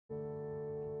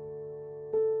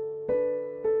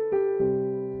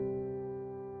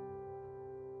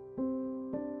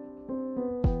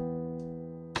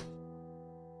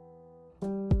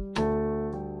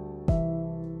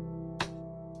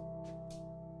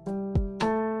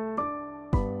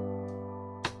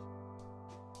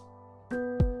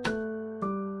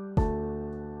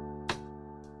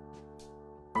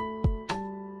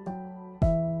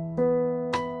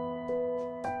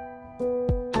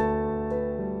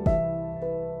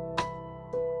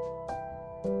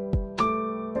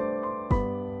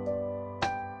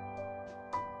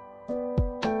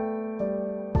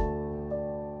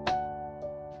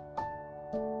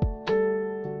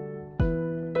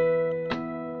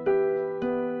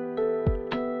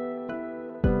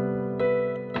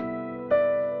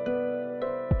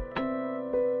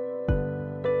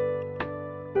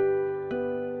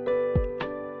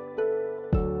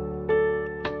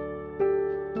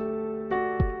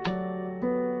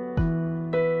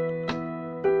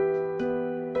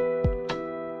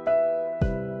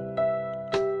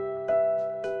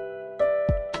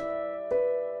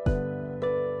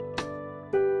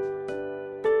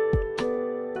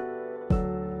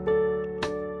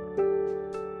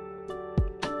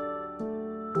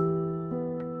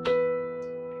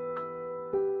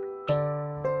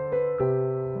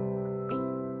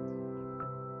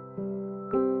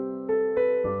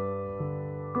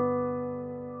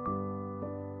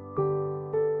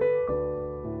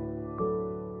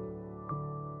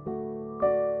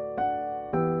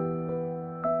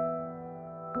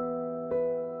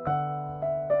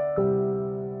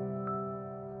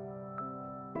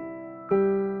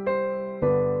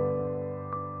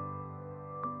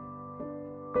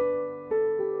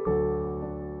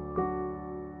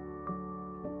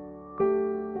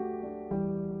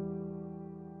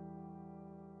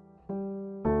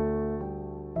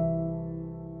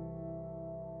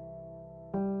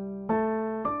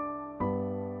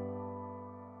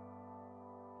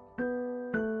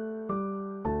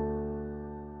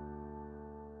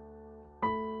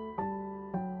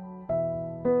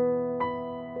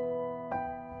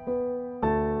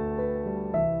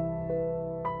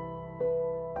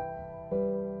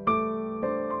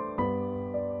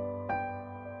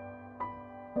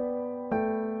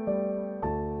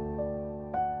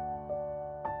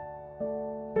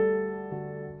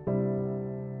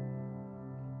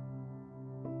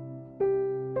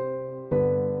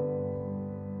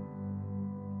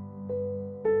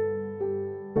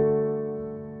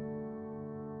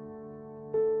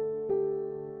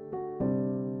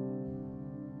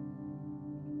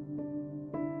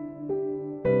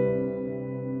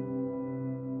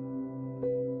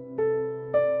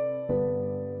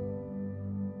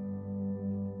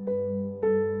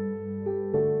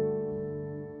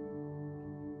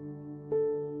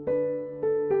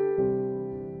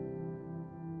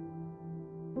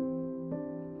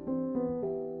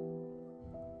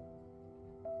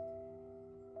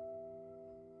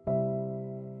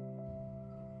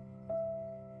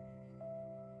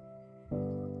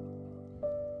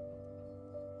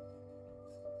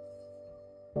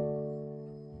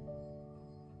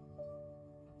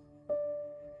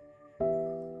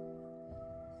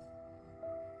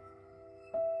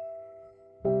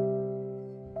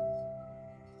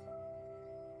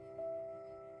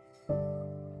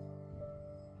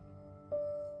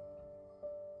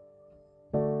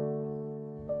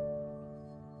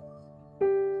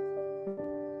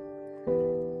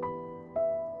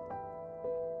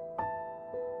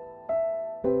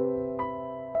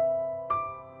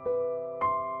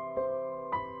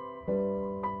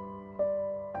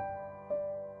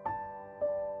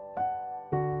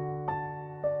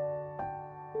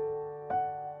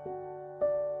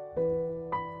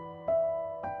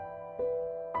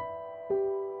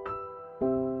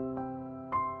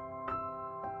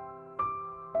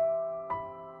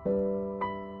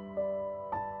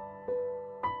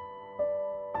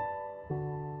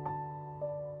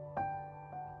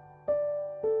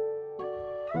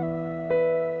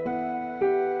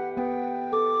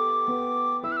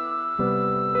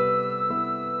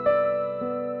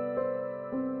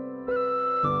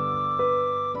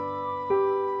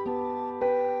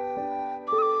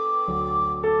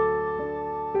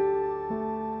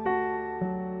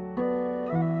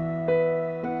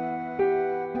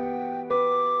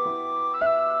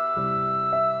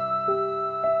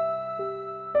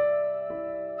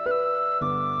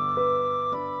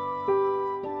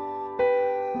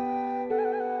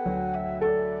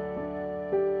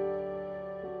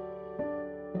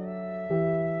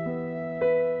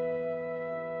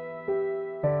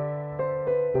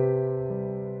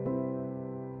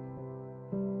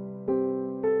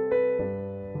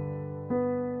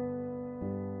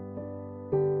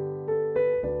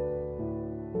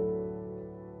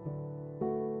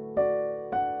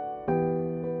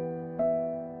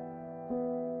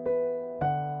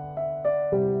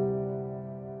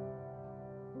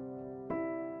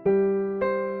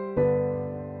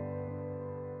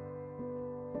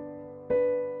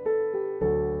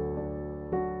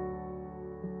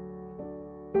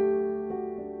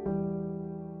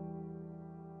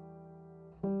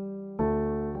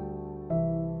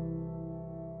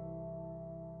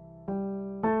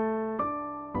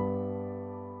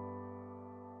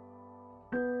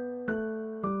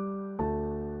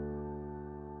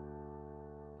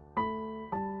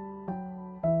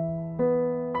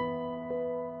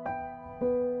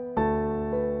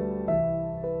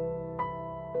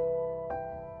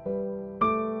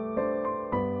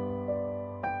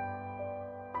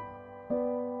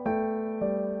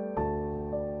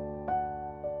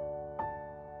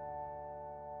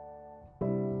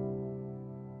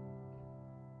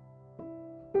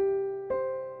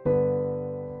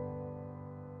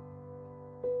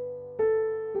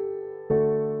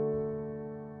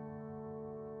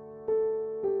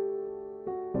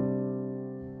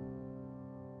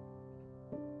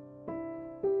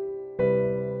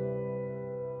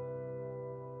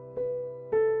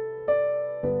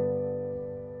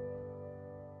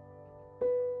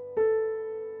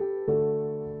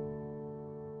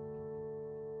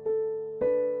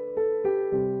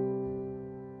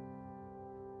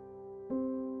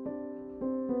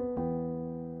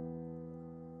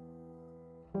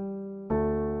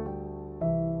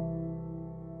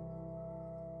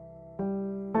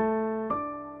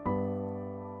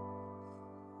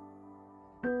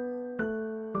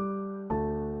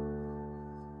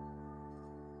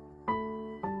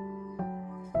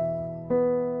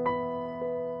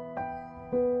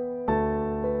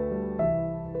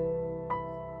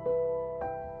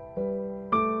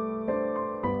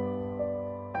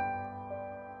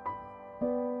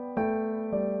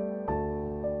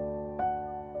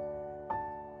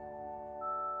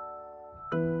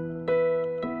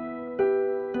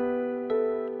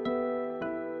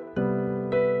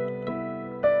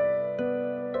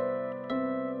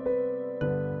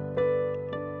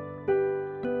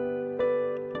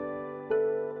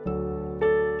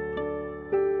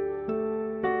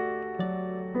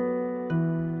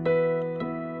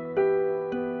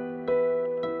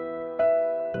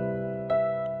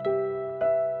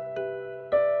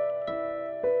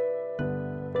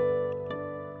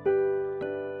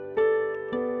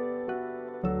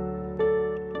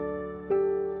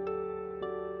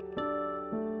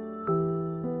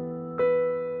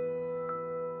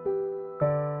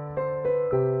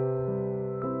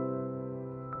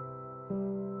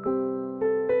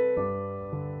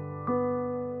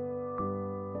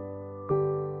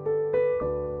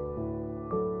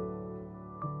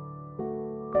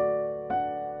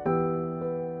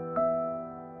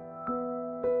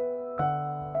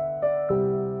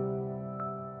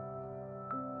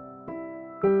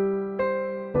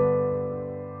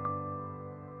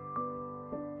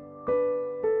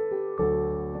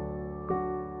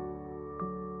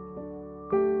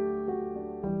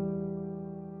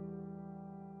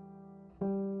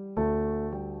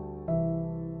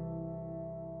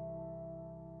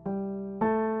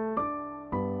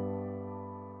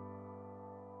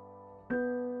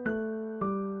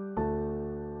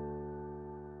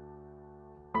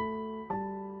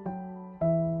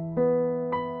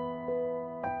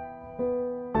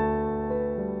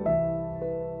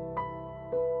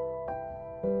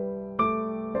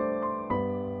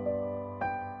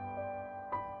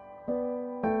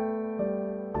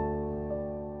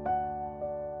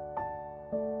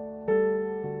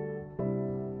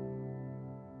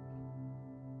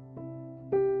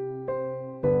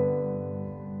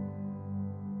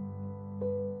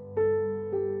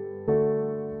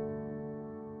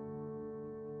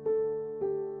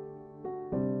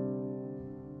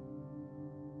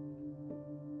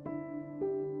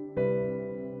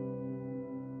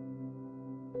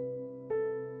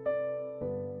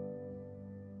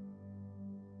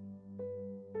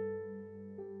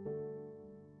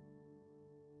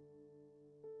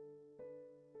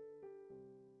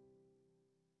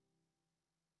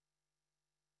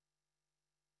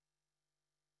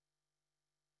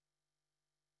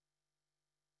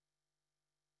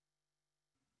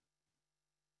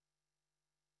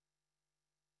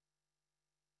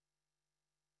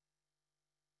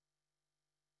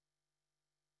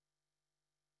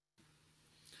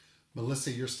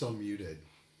Melissa, you're still muted.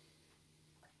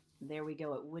 There we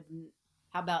go. It wouldn't.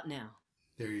 How about now?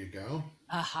 There you go.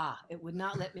 Aha. It would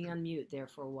not let me unmute there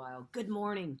for a while. Good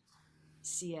morning,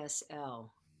 CSL,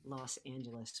 Los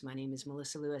Angeles. My name is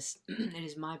Melissa Lewis. It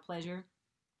is my pleasure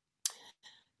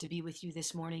to be with you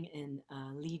this morning and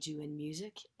lead you in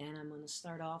music. And I'm going to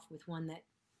start off with one that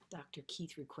Dr.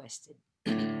 Keith requested.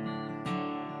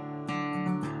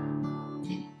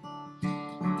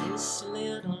 This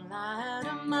little light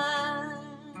of mine,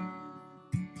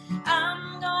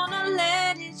 I'm gonna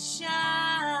let it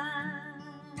shine.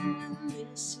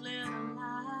 This little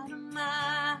light of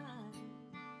mine,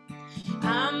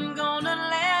 I'm gonna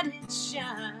let it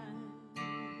shine.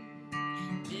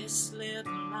 This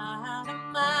little light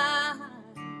of mine,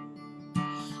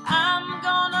 I'm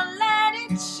gonna let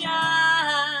it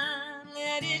shine.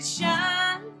 Let it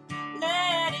shine,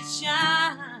 let it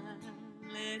shine,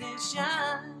 let it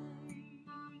shine.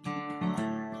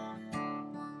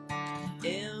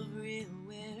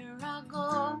 Everywhere I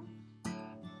go,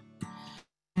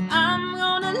 I'm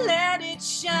gonna let it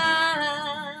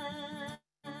shine.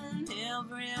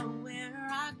 Everywhere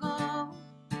I go,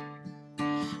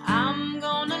 I'm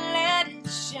gonna let it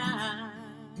shine.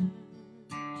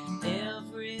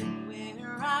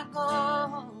 Everywhere I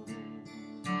go,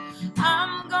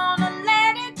 I'm gonna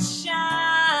let it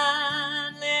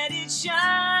shine. Let it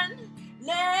shine,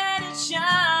 let it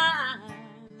shine,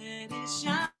 let it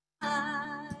shine.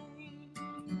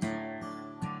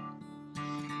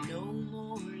 No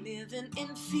more living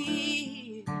in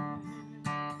fear.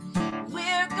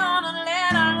 We're gonna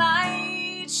let our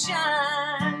light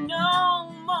shine.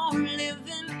 No more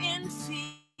living in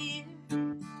fear.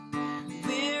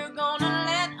 We're gonna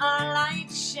let our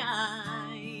light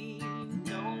shine.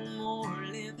 No more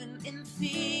living in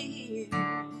fear.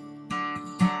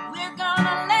 We're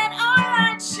gonna let our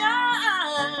light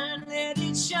shine. Let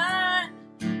it shine,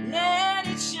 let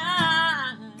it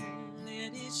shine,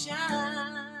 let it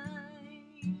shine.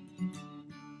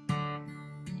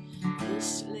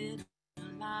 This little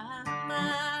light of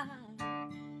mine,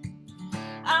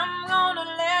 I'm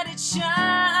gonna let it shine.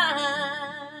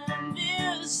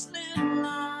 This little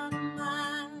light of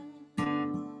mine,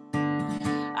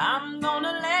 I'm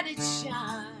gonna let it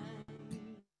shine.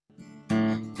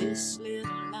 This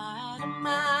little light of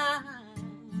mine,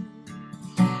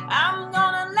 I'm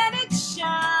gonna let it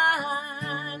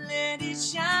shine. Let it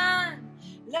shine,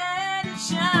 let it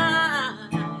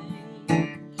shine.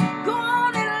 Go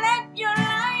on and let your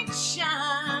light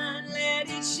shine. Let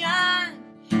it shine,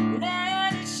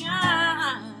 let it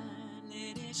shine,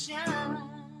 let it shine.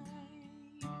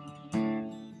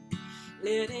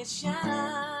 Let it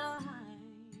shine,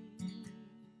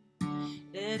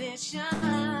 let it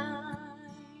shine.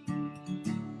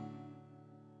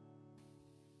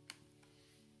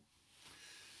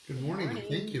 Good Good morning, and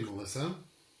thank morning. you, Melissa.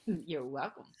 You're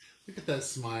welcome. Look at that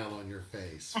smile on your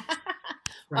face. I'm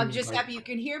Trying to just invite- happy you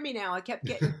can hear me now. I kept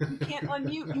getting, you can't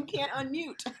unmute, you can't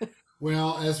unmute.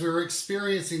 Well, as we're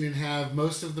experiencing and have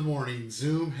most of the morning,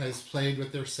 Zoom has played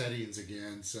with their settings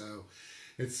again. So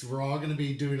we're all going to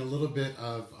be doing a little bit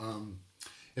of,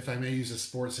 if I may use a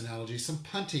sports analogy, some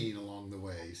punting along the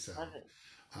way. So Love it.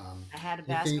 um, I had a I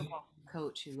think basketball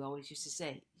coach who always used to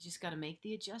say, you just got to make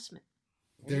the adjustment.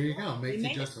 There there you you go. go. We Make the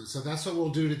made it. adjustment. So that's what we'll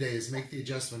do today is make the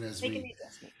adjustment as Making we. the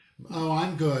adjustment. Oh,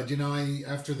 I'm good.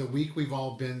 After the week we've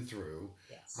all been through,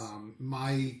 Yes.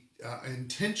 my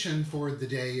intention for the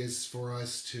day is for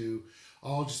us to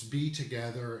all just be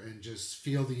together and just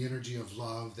feel the energy of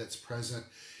love that's present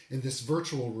in this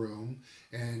virtual room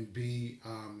and be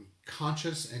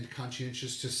conscious and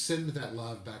conscientious to send that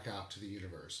love back out to the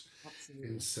universe. And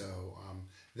Absolutely. so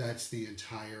that's the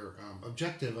entire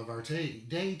objective of our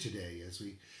day today as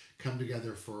we come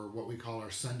together for what we call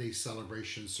our Sunday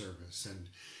celebration service. And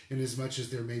in as much as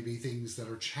there may be things that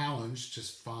are challenged to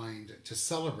find to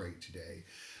celebrate today,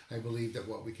 I believe that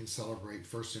what we can celebrate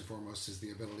first and foremost is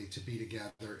the ability to be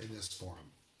together in this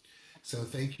forum. So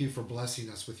thank you for blessing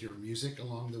us with your music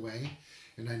along the way.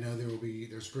 And I know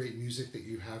there's great music that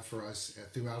you have for us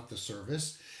throughout the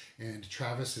service. And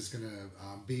Travis is going to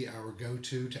be our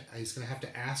go-to. He's going to have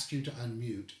to ask you to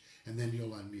unmute, and then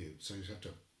you'll unmute. So you have to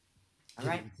All give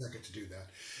right. him a second to do that.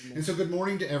 And Amen. so good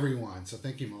morning to everyone. So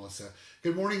thank you, Melissa.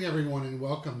 Good morning, everyone, and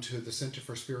welcome to the Center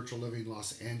for Spiritual Living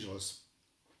Los Angeles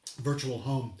virtual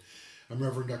home. I'm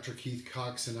Reverend Dr. Keith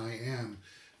Cox, and I am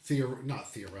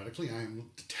not theoretically,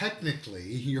 I'm technically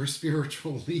your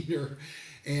spiritual leader,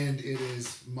 and it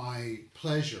is my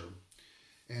pleasure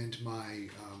and my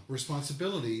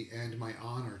responsibility and my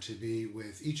honor to be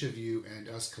with each of you and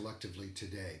us collectively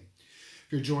today.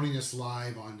 you're joining us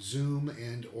live on Zoom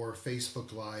and or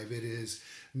Facebook Live. It is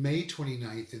May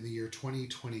 29th in the year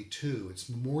 2022. It's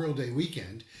Memorial Day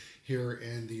weekend here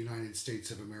in the United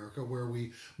States of America, where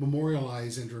we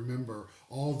memorialize and remember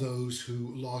all those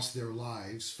who lost their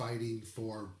lives fighting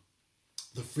for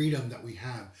the freedom that we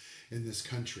have in this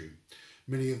country.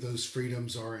 Many of those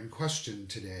freedoms are in question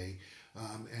today.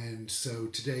 And so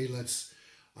today, let's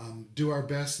do our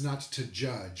best not to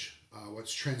judge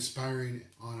what's transpiring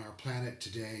on our planet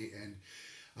today,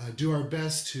 and do our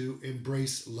best to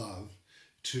embrace love,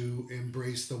 to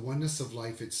embrace the oneness of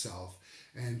life itself,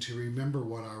 and to remember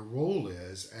what our role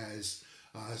is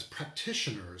as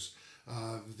practitioners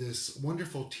of this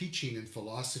wonderful teaching and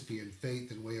philosophy and faith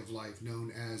and way of life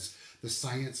known as the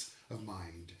science of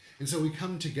mind. And so we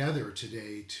come together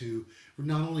today to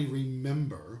not only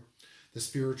remember the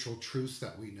spiritual truths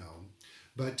that we know,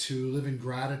 but to live in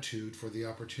gratitude for the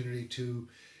opportunity to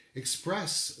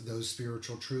express those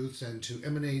spiritual truths and to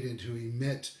emanate and to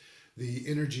emit the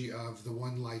energy of the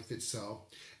one life itself,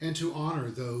 and to honor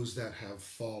those that have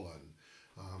fallen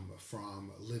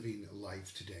from living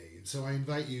life today. And so I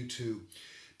invite you to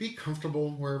be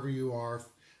comfortable wherever you are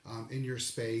in your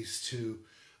space, to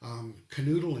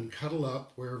canoodle and cuddle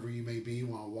up wherever you may be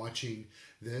while watching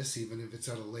this, even if it's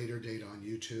at a later date on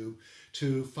YouTube,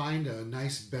 to find a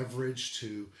nice beverage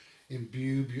to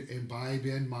imbibe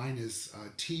in. Mine is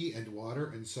tea and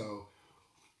water, and so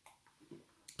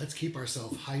let's keep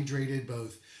ourselves hydrated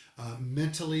both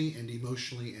mentally and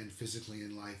emotionally and physically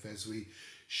in life as we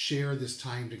share this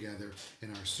time together in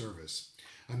our service.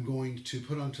 I'm going to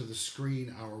put onto the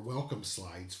screen our welcome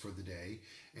slides for the day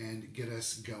and get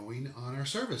us going on our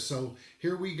service. So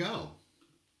here we go.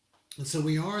 And so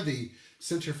we are the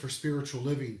Center for Spiritual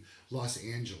Living Los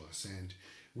Angeles, and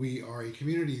we are a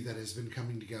community that has been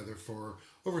coming together for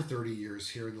over 30 years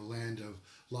here in the land of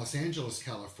Los Angeles,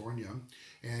 California.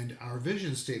 And our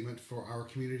vision statement for our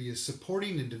community is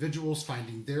supporting individuals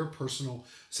finding their personal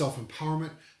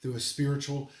self-empowerment through a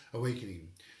spiritual awakening.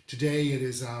 Today, it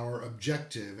is our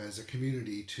objective as a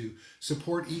community to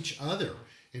support each other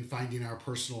in finding our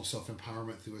personal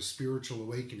self-empowerment through a spiritual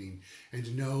awakening, and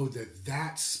to know that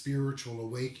that spiritual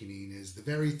awakening is the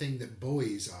very thing that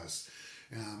buoys us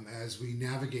as we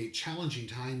navigate challenging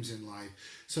times in life.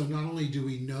 So not only do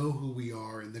we know who we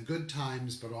are in the good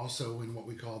times, but also in what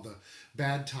we call the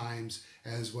bad times,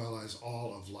 as well as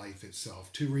all of life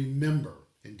itself, to remember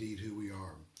indeed who we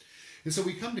are. And so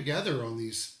we come together on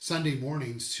these Sunday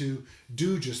mornings to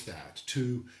do just that,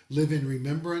 to live in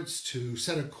remembrance, to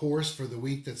set a course for the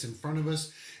week that's in front of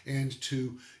us, and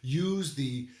to use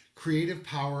the creative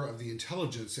power of the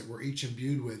intelligence that we're each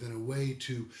imbued with in a way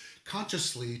to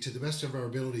consciously, to the best of our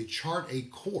ability, chart a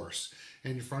course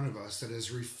in front of us that is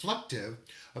reflective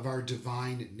of our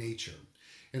divine nature.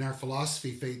 In our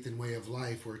philosophy, faith, and way of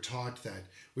life, we're taught that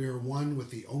we are one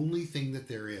with the only thing that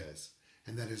there is,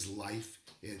 and that is life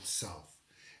itself,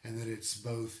 and that it's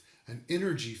both an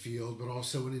energy field but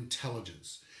also an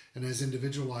intelligence, and as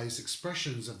individualized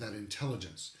expressions of that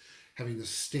intelligence, having the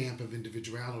stamp of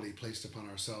individuality placed upon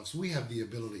ourselves, we have the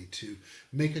ability to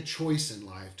make a choice in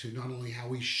life to not only how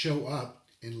we show up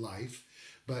in life,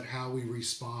 but how we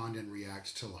respond and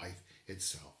react to life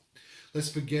itself. Let's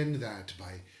begin that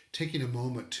by taking a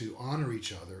moment to honor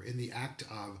each other in the act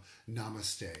of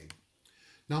namaste.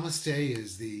 Namaste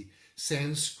is the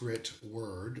Sanskrit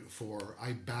word for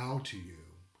I bow to you.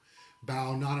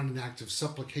 Bow not in an act of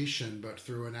supplication, but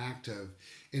through an act of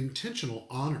intentional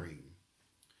honoring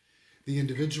the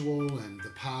individual and the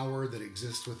power that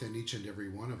exists within each and every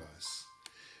one of us,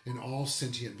 in all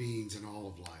sentient beings in all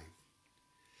of life.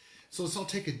 So let's all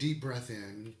take a deep breath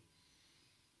in,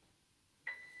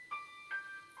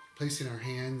 placing our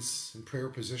hands in prayer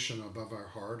position above our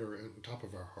heart, or on top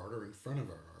of our heart, or in front of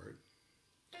our heart.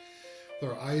 With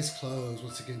our eyes closed,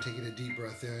 once again taking a deep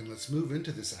breath in, let's move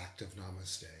into this act of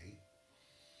namaste,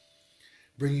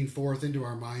 bringing forth into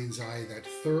our mind's eye that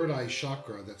third eye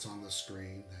chakra that's on the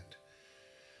screen, that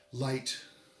light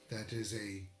that is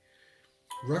a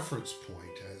reference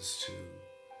point as to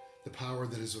the power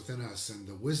that is within us and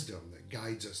the wisdom that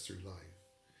guides us through life.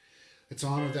 Let's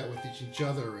honor that with each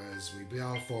other as we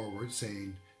bow forward,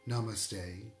 saying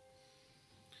namaste,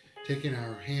 taking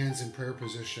our hands in prayer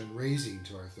position, raising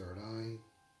to our third eye,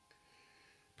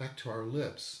 back to our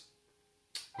lips.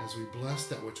 As we bless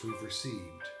that which we've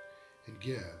received and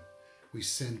give, we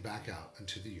send back out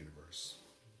into the universe.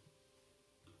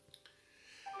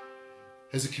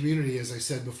 As a community, as I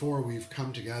said before, we've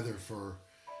come together for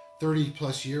 30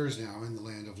 plus years now in the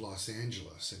land of Los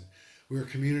Angeles, and we're a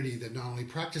community that not only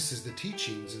practices the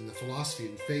teachings and the philosophy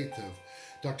and faith of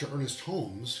Dr. Ernest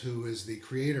Holmes, who is the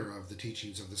creator of the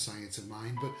teachings of the science of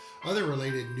mind, but other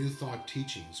related New Thought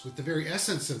teachings. With the very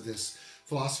essence of this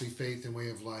philosophy, faith, and way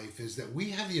of life is that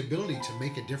we have the ability to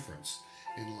make a difference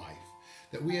in life.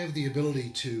 That we have the ability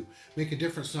to make a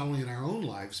difference not only in our own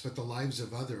lives, but the lives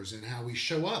of others, and how we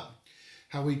show up,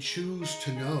 how we choose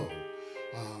to know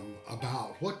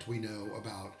about what we know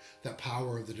about that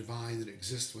power of the divine that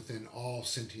exists within all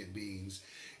sentient beings,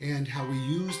 and how we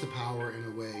use the power in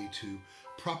a way to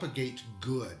propagate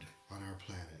good on our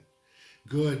planet.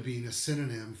 Good being a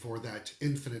synonym for that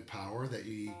infinite power that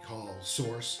you call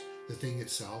source, the thing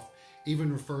itself,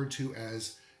 even referred to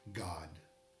as God.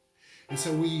 And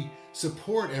so we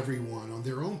support everyone on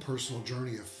their own personal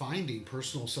journey of finding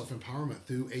personal self-empowerment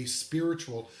through a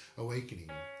spiritual awakening.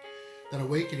 That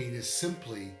awakening is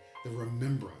simply the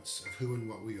remembrance of who and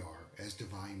what we are as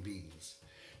divine beings.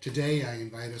 Today, I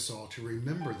invite us all to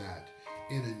remember that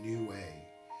in a new way.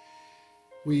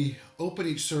 We open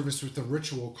each service with a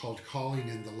ritual called Calling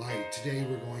in the Light. Today,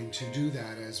 we're going to do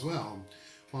that as well,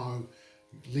 while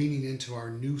leaning into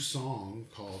our new song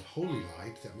called Holy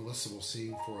Light that Melissa will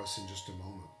sing for us in just a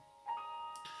moment.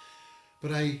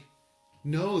 But I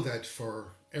know that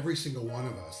for every single one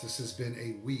of us, this has been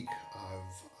a week of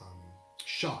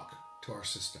shock to our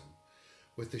system,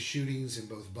 with the shootings in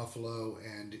both Buffalo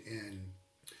and in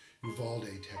Uvalde,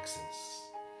 Texas.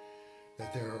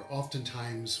 That there are often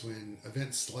times when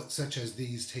events such as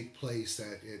these take place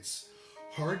that it's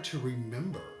hard to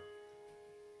remember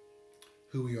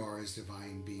who we are as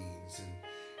divine beings,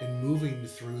 and moving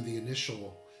through the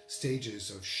initial stages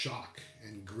of shock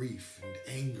and grief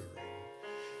and anger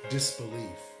and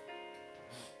disbelief.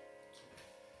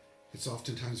 It's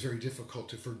oftentimes very difficult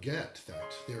to forget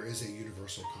that there is a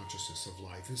universal consciousness of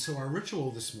life. And so our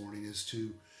ritual this morning is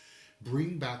to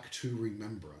bring back to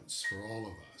remembrance for all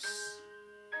of us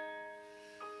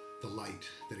the light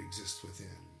that exists within.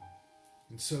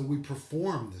 And so we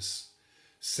perform this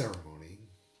ceremony,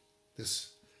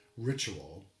 this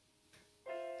ritual,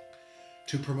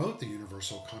 to promote the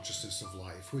universal consciousness of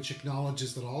life, which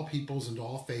acknowledges that all peoples and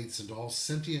all faiths and all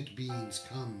sentient beings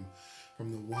come from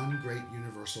the one great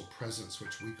universal presence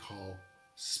which we call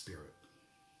Spirit.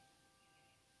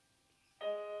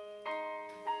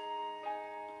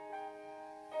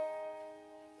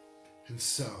 And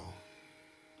so,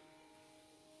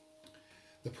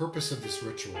 the purpose of this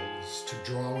ritual is to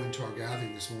draw into our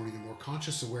gathering this morning a more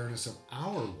conscious awareness of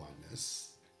our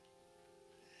oneness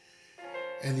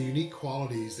and the unique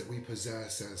qualities that we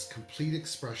possess as complete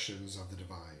expressions of the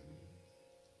divine.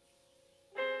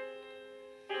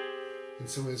 And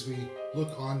so as we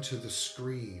look onto the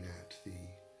screen at the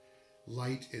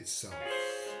light itself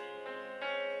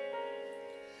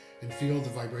and feel the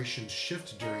vibrations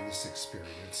shift during this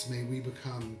experience, may we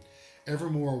become ever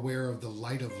more aware of the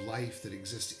light of life that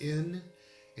exists in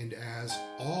and as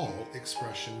all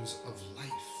expressions of life.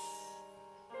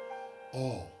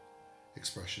 All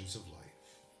expressions of life,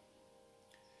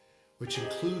 which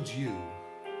includes you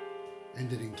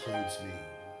and it includes me.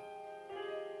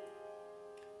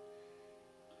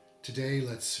 Today,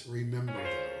 let's remember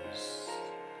those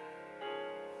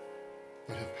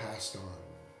that have passed on.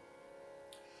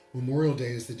 Memorial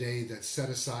Day is the day that's set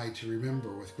aside to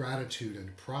remember with gratitude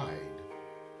and pride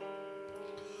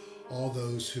all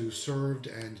those who served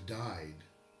and died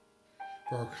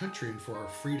for our country and for our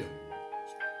freedom.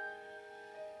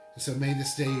 And so may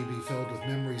this day be filled with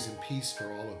memories and peace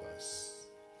for all of us.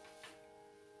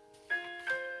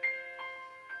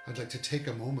 I'd like to take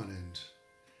a moment and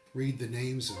read the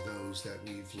names of those that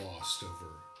we've lost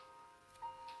over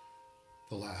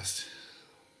the last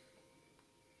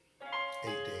 8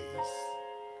 days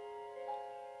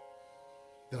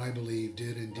that I believe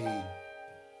did indeed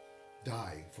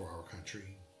die for our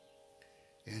country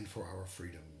and for our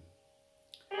freedom.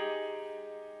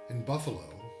 In Buffalo,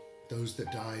 those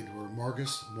that died were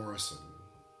Margus Morrison,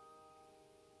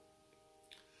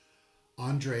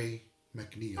 Andre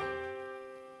McNeil,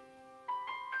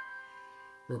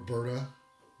 Roberta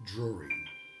Drury,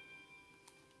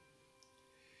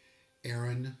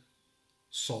 Aaron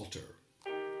Salter,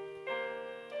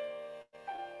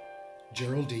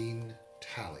 Geraldine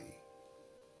Talley,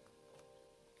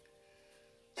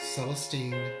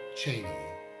 Celestine Cheney,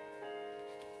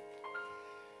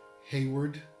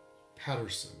 Hayward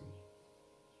Patterson,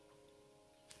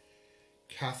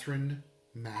 Catherine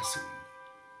Massey,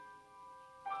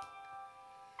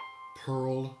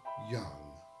 Pearl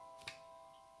Young,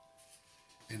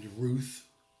 and Ruth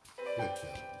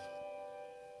Whitfield.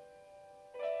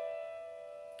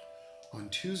 On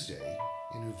Tuesday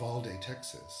in Uvalde,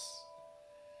 Texas,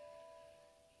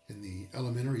 in the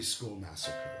elementary school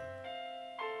massacre,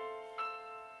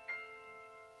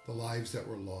 the lives that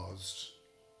were lost,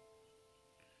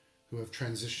 who have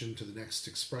transitioned to the next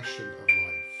expression of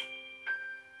life,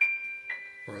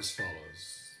 are as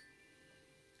follows.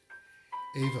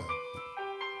 Ava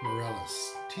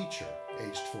Morales, teacher,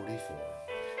 aged 44.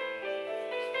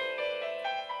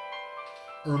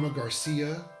 Irma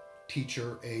Garcia,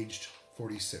 teacher, aged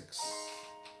 46.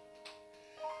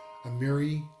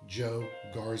 Amiri Jo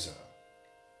Garza,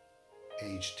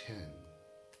 age 10.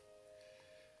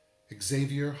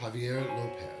 Xavier Javier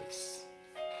Lopez,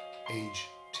 age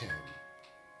 10.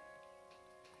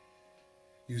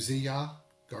 Uzziah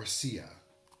Garcia,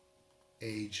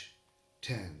 age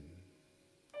 10.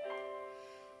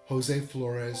 Jose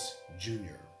Flores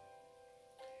Jr.,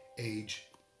 age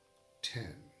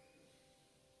 10.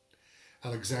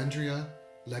 Alexandria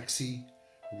Lexi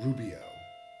Rubio,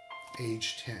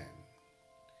 age 10.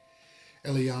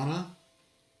 Eliana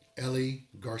Ellie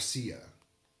Garcia,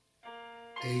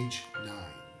 age 9.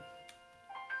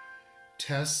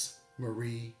 Tess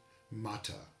Marie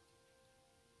Mata,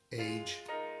 age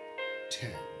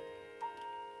 10.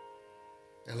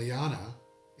 Eliana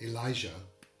Elijah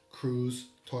Cruz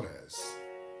Torres,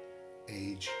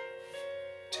 age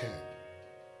 10.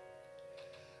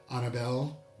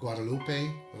 Annabelle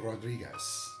Guadalupe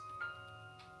Rodriguez,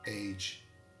 age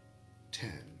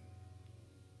 10.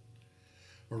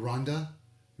 Miranda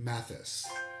Mathis,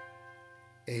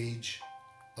 age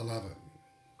 11.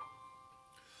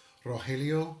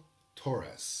 Rogelio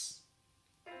Torres,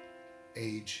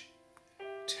 age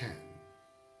 10.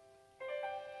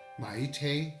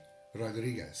 Maite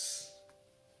Rodriguez,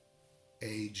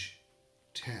 age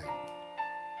 10.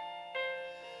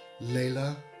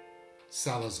 Leila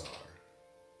Salazar,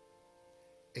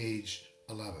 aged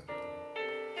 11.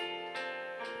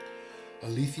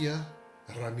 Alicia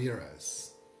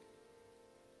Ramirez,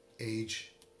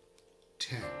 age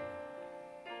 10.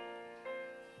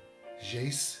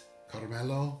 Jace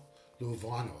Carmelo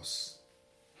Luvanos,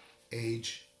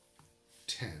 age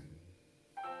 10.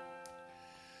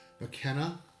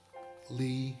 McKenna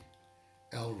Lee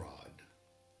Elrod,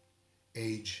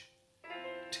 age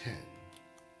 10.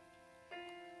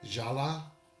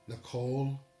 Jala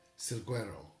Nicole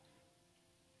Silguero,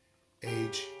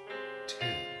 age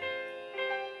 10.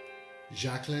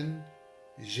 Jacqueline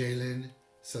Jalen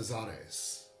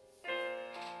Cazares,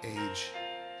 age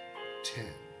 10.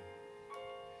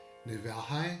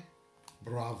 Nivahai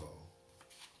Bravo,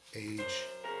 age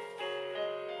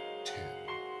 10.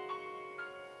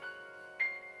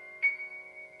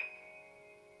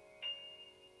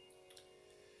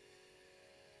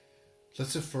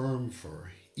 Let's affirm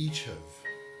for each of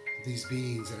these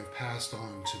beings that have passed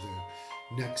on to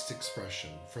the next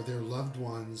expression, for their loved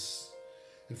ones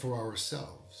and for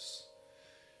ourselves,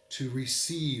 to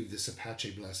receive this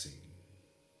Apache blessing.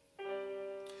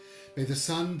 May the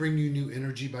sun bring you new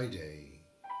energy by day.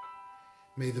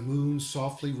 May the moon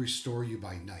softly restore you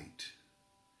by night.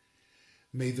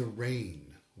 May the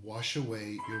rain wash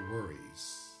away your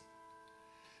worries.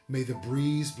 May the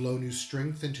breeze blow new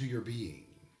strength into your being.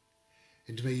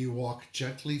 And may you walk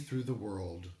gently through the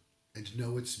world and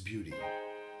know its beauty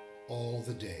all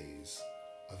the days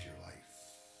of your life.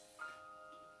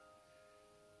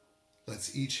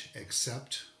 Let's each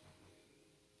accept,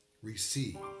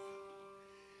 receive,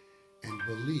 and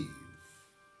believe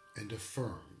and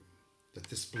affirm that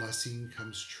this blessing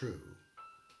comes true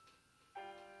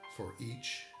for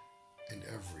each and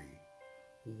every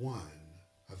one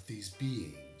of these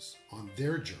beings on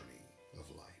their journey of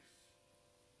life.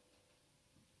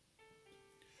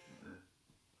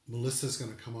 Melissa's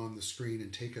going to come on the screen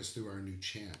and take us through our new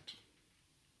chant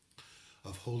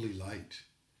of holy light.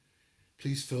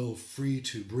 Please feel free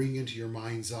to bring into your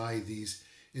mind's eye these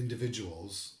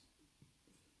individuals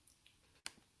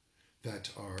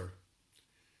that are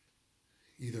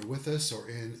either with us or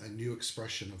in a new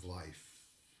expression of life.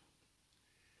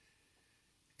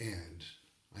 And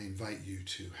I invite you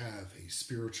to have a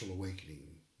spiritual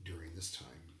awakening during this time.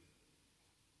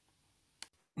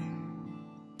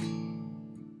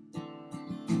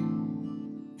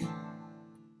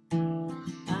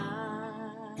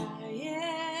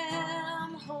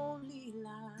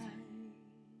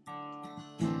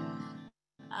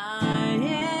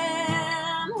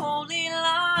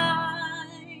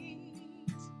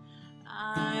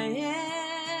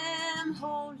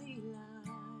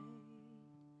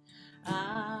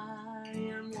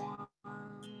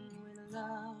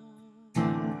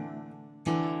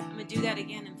 Do that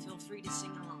again and feel free to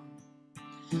sing along.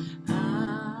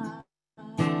 I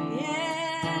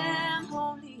am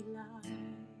holy light.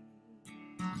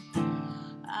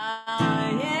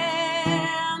 I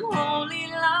am holy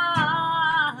light.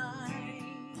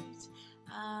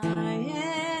 I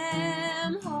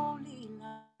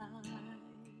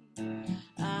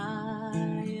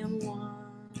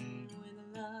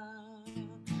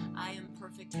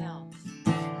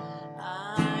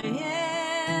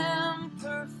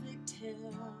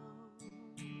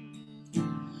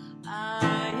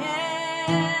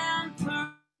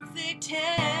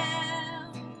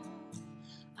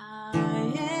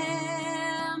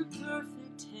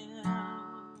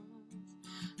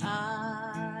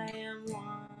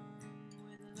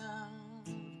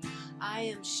I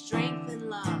am strength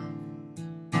and love.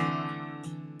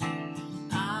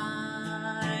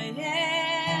 I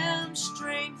am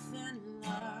strength and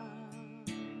love.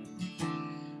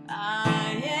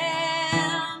 I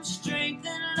am strength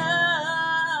and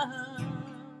love.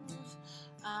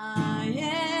 I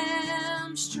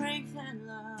am strength and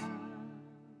love.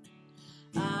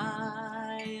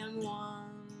 I am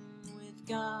one with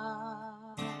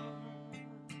God.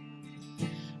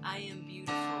 I am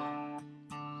beautiful.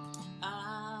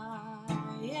 I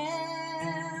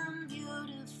am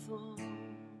beautiful.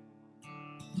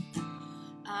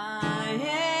 I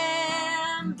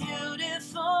am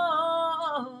beautiful.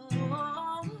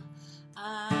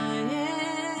 I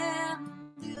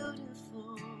am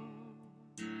beautiful.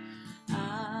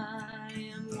 I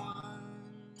am one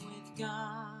with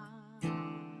God.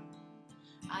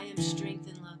 I am strength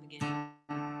and love again.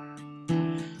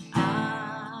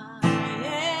 I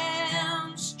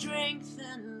am strength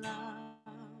and love.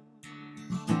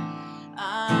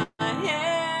 I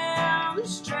am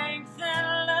strength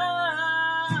and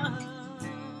love.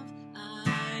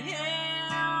 I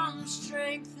am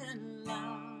strength and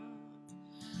love.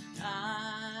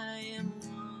 I am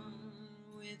one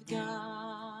with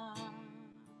God.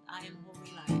 I am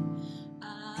holy light.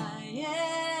 I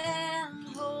am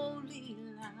holy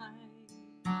light.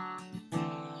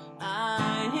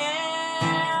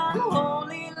 I am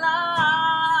holy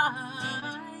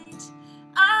light.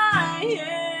 I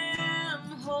am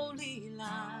holy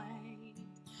light.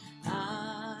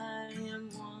 I am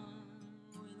one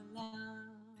with love.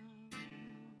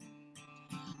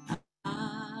 I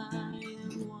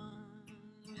am one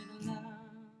with love.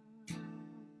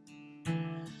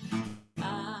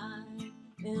 I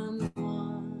am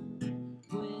one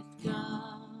with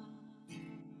God.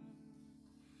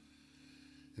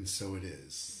 And so it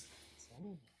is.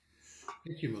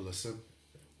 Thank you, Melissa.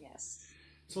 Yes.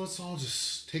 So let's all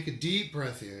just take a deep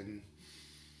breath in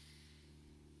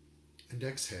and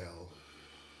exhale,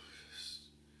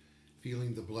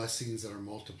 feeling the blessings that are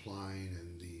multiplying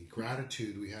and the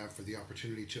gratitude we have for the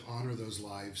opportunity to honor those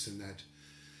lives in that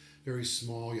very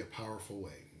small yet powerful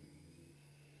way.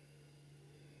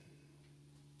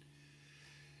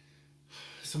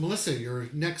 So Melissa, your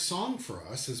next song for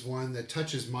us is one that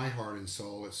touches my heart and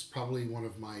soul. It's probably one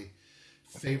of my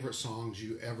favorite songs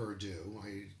you ever do.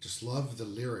 I just love the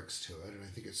lyrics to it, and I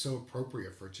think it's so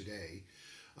appropriate for today.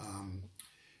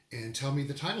 And tell me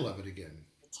the title of it again.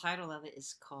 The title of it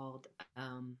is called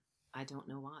I Don't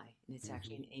Know Why, and it's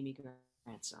actually an Amy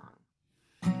Grant song.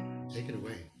 Take it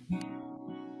away.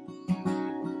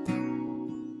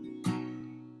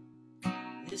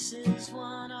 This is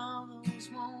one of those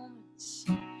moments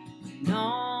when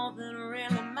all that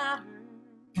really matters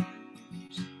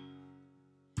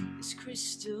is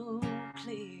crystal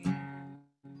clear.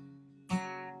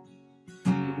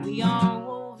 We are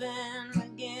woven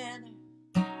together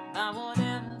by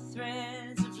whatever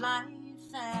threads of life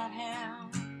that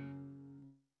have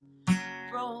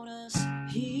brought us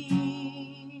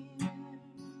here.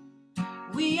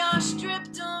 We are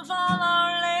stripped of all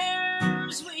our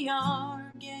layers. We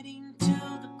are getting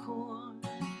to the core.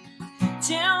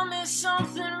 Tell me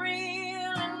something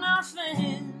real and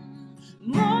nothing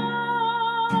more,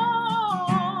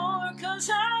 'cause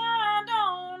I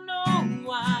don't know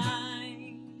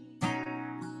why,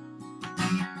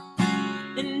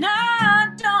 and I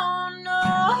don't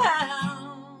know how.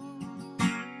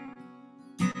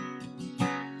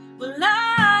 Well,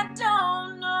 I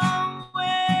don't know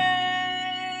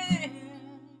where,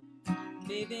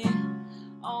 baby.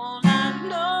 All I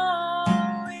know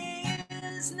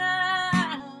is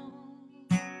now.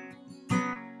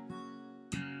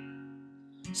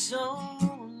 So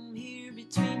I'm here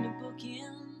between the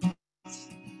bookends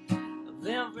of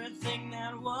everything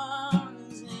that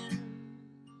was in,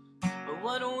 or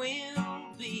what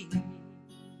will be.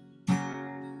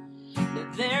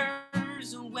 That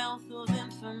there's a wealth of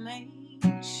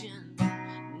information,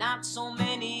 not so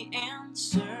many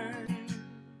answers,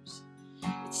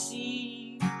 it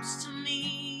seems to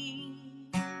me.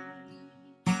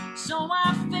 So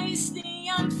I face the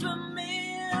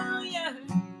unfamiliar.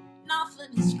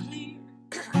 Nothing is clear.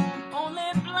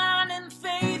 Only blind and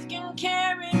faith can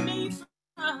carry me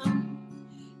from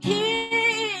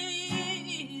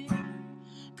here.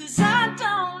 'Cause I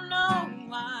don't know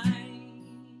why,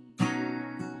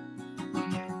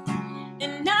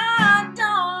 and I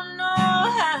don't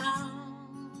know how.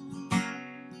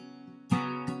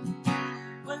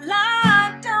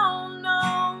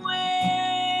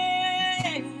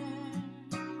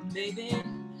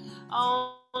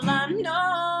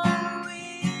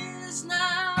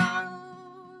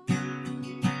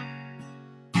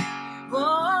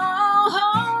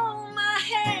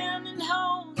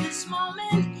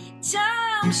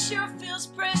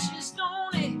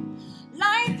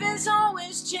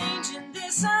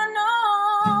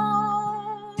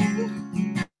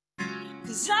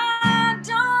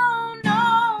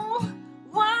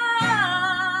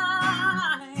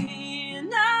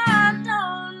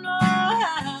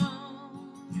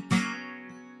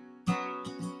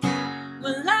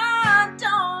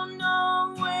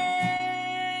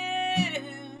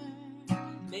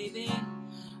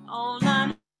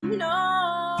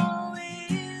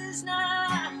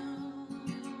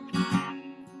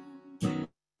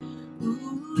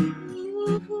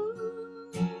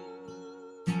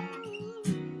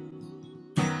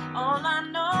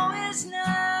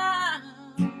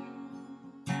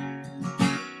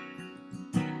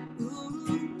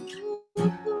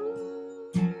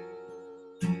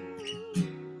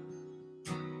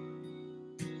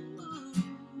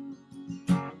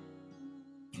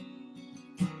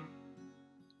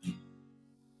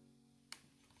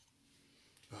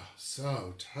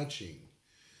 so touching.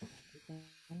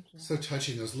 Thank you. So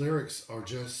touching. Those lyrics are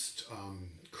just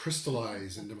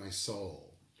crystallized into my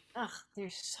soul. Ugh, they're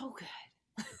so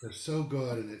good. They're so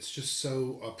good, and it's just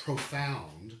so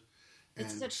profound.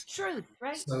 It's And such truth,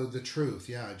 right? so the truth,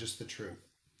 yeah, just the truth.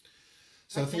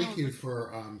 So Right thank now, you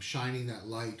for shining that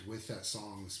light with that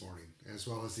song this morning, as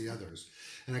well as the others.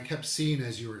 And I kept seeing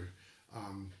as you were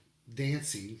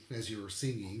dancing, as you were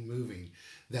singing, moving,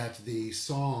 that the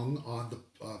song on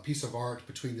the piece of art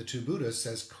between the two Buddhas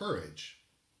says courage.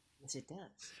 yes, it does.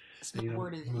 It's And, my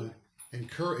word of the year. and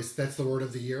courage, that's the word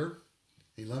of the year.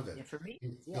 I love it. Yeah, for me,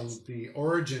 The, yes. the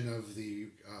origin of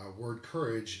the word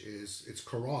courage is it's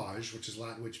courage, which is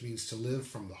Latin, which means to live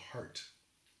from the heart.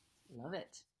 Love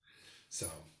it. So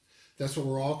that's what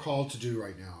we're all called to do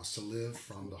right now, is to live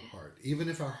from the Absolutely. heart, even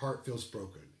if our heart feels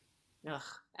broken. Ugh,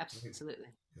 Right? absolutely.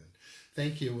 Good.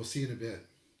 Thank you. We'll see you in a bit.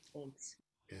 Thanks.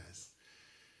 Yes.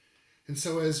 And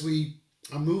so as we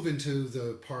move into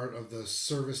the part of the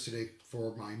service today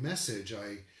for my message,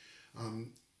 I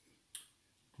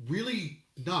really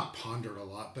not pondered a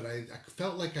lot, but I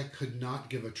felt like I could not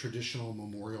give a traditional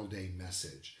Memorial Day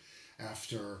message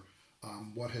after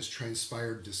what has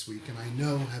transpired this week. And I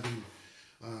know, having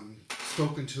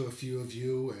spoken to a few of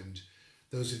you and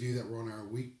those of you that were on our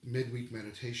midweek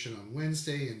meditation on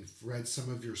Wednesday and read some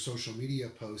of your social media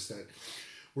posts, that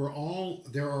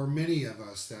there are many of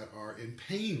us that are in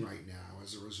pain right now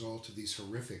as a result of these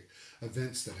horrific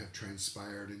events that have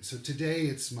transpired. And so today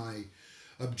it's my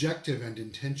objective and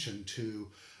intention to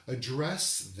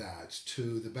address that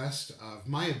to the best of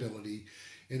my ability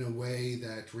in a way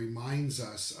that reminds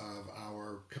us of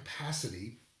our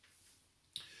capacity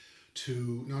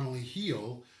to not only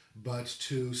heal, but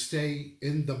to stay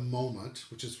in the moment,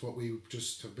 which is what we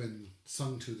just have been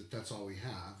sung to, that's all we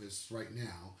have is right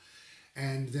now.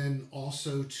 And then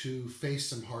also to face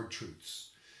some hard truths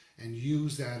and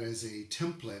use that as a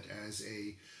template, as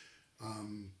a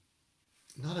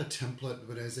not a template,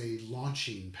 but as a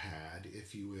launching pad,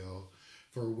 if you will,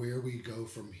 for where we go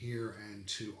from here, and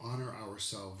to honor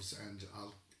ourselves and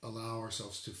allow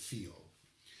ourselves to feel.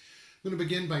 I'm going to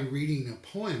begin by reading a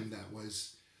poem that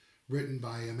was written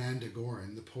by Amanda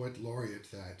Gorman, the poet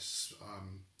laureate that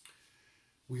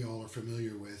we all are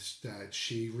familiar with, that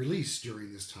she released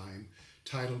during this time,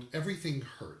 titled Everything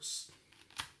Hurts.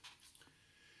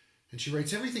 And she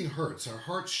writes, "Everything hurts, our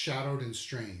hearts shadowed and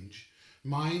strange,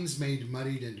 minds made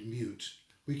muddied and mute.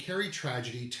 We carry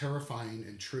tragedy terrifying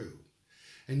and true,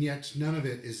 and yet none of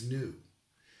it is new.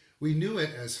 We knew it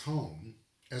as home,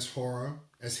 as horror,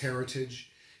 as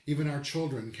heritage. Even our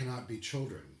children cannot be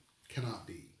children, cannot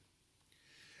be.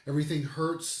 Everything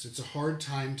hurts, it's a hard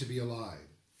time to be alive,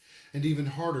 and even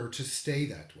harder to stay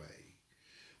that way.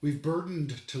 We've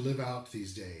burdened to live out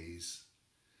these days,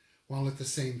 while at the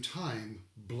same time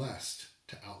blessed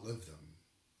to outlive them.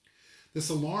 This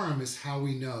alarm is how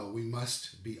we know we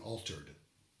must be altered,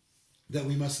 that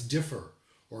we must differ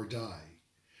or die,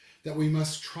 that we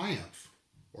must triumph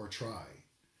or try.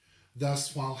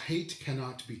 Thus, while hate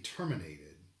cannot be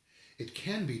terminated, it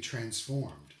can be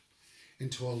transformed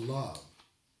into a love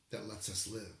that lets us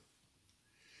live.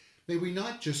 May we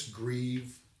not just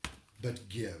grieve, but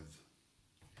give.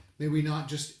 May we not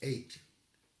just ache,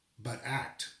 but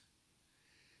act.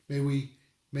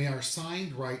 May our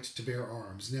signed right to bear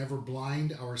arms never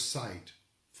blind our sight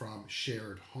from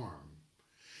shared harm.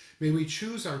 May we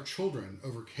choose our children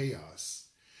over chaos.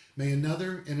 May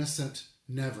another innocent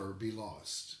never be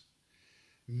lost.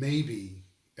 Maybe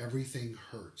everything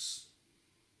hurts.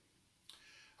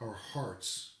 Our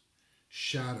hearts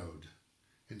shadowed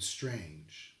and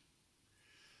strange,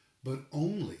 but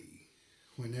only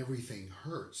when everything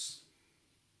hurts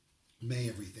may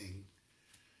everything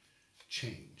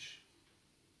change."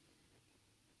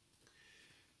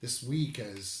 This week,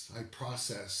 as I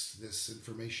process this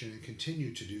information and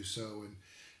continue to do so, and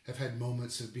have had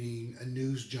moments of being a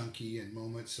news junkie and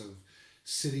moments of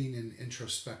sitting in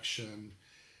introspection,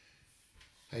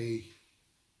 I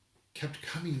kept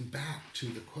coming back to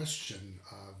the question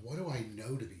of, what do I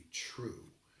know to be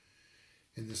true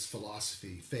in this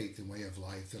philosophy, faith, and way of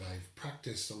life that I've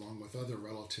practiced along with other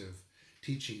relative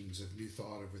teachings of New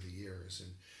Thought over the years.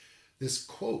 And this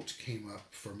quote came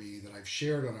up for me that I've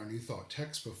shared on our New Thought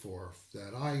text before,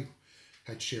 that I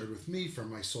had shared with me from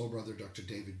my soul brother, Dr.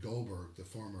 David Goldberg, the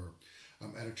former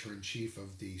editor-in-chief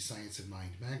of the Science of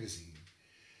Mind magazine.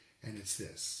 And it's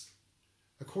this: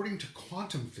 according to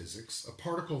quantum physics, a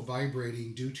particle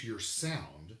vibrating due to your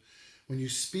sound when you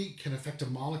speak can affect a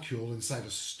molecule inside a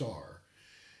star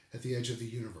at the edge of the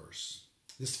universe.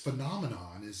 This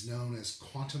phenomenon is known as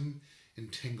quantum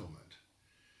entanglement.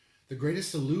 The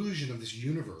greatest illusion of this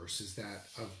universe is that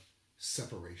of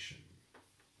separation.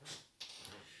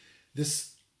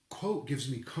 This quote gives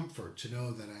me comfort to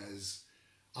know that as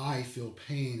I feel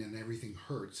pain and everything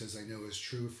hurts, as I know is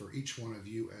true for each one of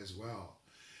you as well,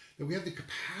 that we have the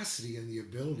capacity and the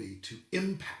ability to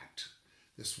impact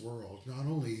this world, not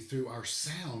only through our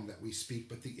sound that we speak,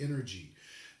 but the energy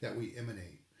that we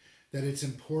emanate. That it's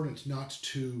important not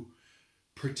to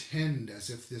pretend as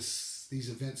if these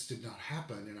events did not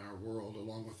happen in our world,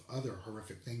 along with other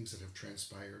horrific things that have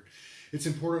transpired. It's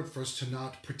important for us to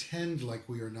not pretend like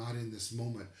we are not in this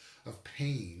moment of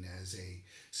pain as a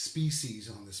species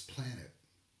on this planet.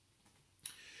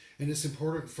 And it's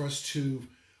important for us to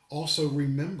also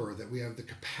remember that we have the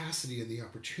capacity and the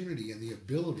opportunity and the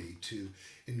ability to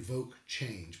invoke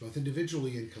change, both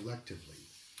individually and collectively.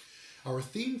 Our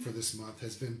theme for this month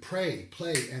has been pray,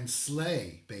 play, and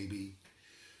slay, baby.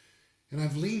 And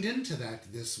I've leaned into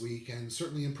that this week, and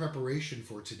certainly in preparation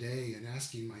for today, and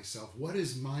asking myself, what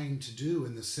is mine to do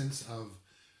in the sense of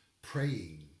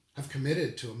praying? I've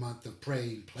committed to a month of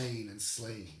praying, playing, and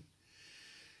slaying.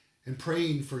 And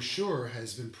praying for sure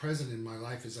has been present in my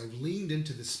life as I've leaned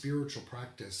into the spiritual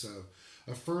practice of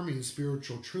affirming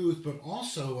spiritual truth, but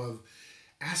also of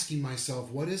asking myself,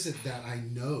 what is it that I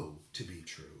know to be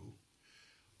true?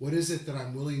 What is it that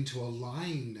I'm willing to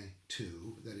align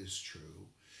to that is true?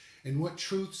 And what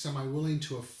truths am I willing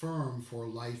to affirm for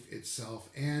life itself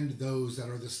and those that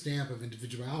are the stamp of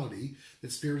individuality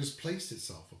that Spirit has placed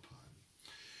itself upon?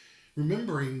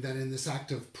 Remembering that in this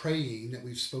act of praying that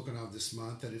we've spoken of this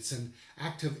month, that it's an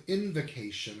act of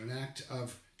invocation, an act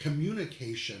of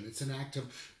communication, it's an act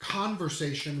of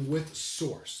conversation with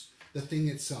Source, the thing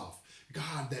itself,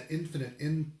 God, that infinite,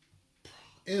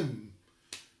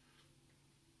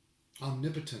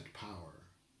 omnipotent power.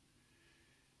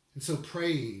 And so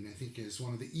praying, I think, is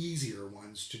one of the easier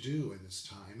ones to do in this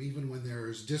time, even when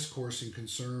there's discourse and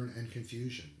concern and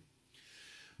confusion.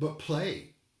 But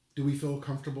play. Do we feel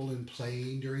comfortable in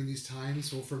playing during these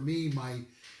times? Well, for me, my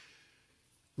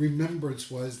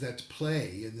remembrance was that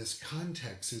play in this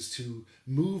context is to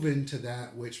move into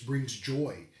that which brings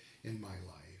joy in my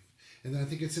life. And I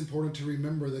think it's important to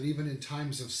remember that even in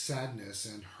times of sadness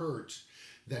and hurt,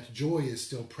 that joy is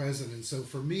still present. And so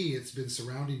for me, it's been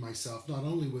surrounding myself not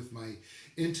only with my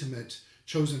intimate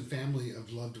chosen family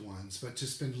of loved ones, but to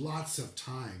spend lots of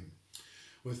time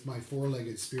with my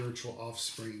four-legged spiritual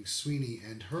offspring, Sweeney,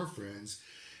 and her friends,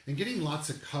 and getting lots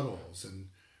of cuddles and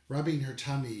rubbing her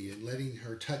tummy and letting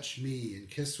her touch me and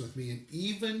kiss with me. And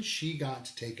even she got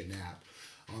to take a nap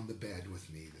on the bed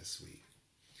with me this week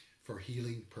for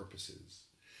healing purposes.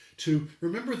 To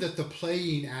remember that the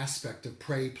playing aspect of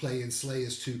pray, play, and slay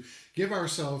is to give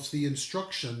ourselves the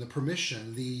instruction, the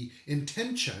permission, the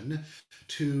intention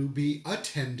to be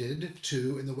attended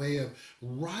to in the way of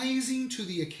rising to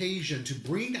the occasion to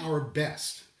bring our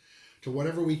best to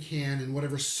whatever we can in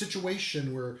whatever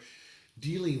situation we're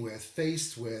dealing with,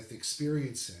 faced with,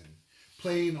 experiencing.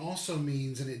 Playing also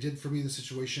means, and it did for me in the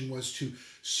situation, was to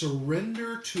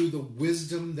surrender to the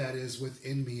wisdom that is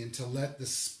within me and to let the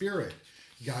Spirit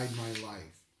guide my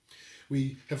life.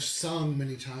 We have sung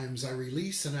many times, I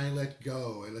release and I let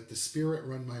go. I let the Spirit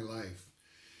run my life.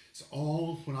 It's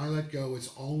all, when I let go, it's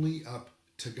only up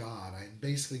to God. I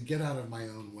basically get out of my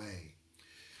own way.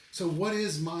 So what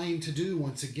is mine to do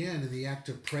once again in the act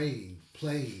of praying,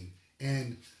 playing,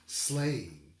 and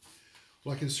slaying?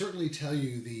 Well, I can certainly tell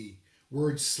you the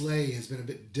word slay has been a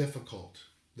bit difficult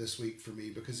this week for me,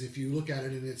 because if you look at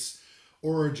it in its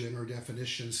origin or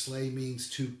definition, slay means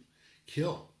to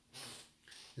kill.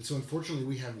 And so unfortunately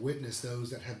we have witnessed those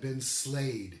that have been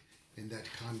slayed in that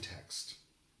context.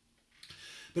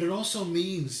 But it also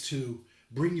means to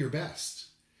bring your best.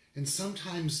 And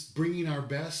sometimes bringing our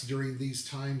best during these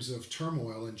times of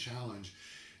turmoil and challenge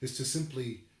is to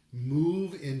simply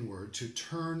move inward, to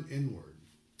turn inward,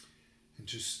 and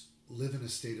just live in a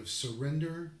state of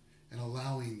surrender and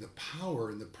allowing the power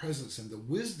and the presence and the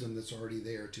wisdom that's already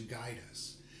there to guide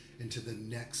us into the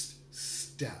next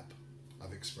step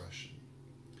of expression.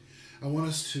 I want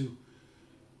us to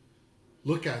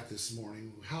look at this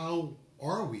morning, how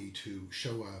are we to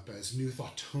show up as new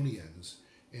Thoughtonians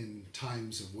in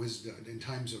times of wisdom, in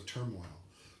times of turmoil?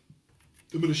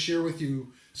 I'm going to share with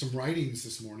you some writings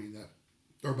this morning that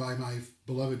are by my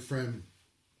beloved friend,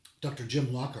 Dr.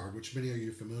 Jim Lockhart, which many of you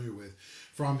are familiar with,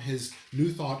 from his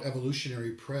New Thought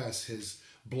Evolutionary Press, his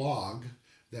blog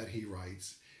that he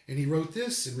writes. And he wrote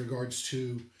this in regards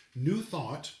to New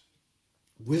Thought,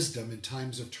 wisdom in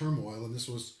times of turmoil, and this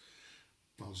was,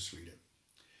 I'll just read it.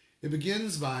 It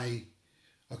begins by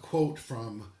a quote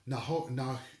from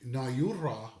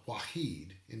Nayura Wahid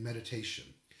in Meditation.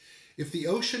 If the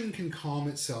ocean can calm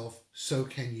itself, so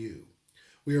can you.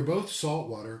 We are both salt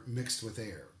water mixed with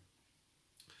air.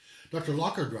 Dr.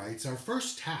 Lockard writes, our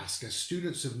first task as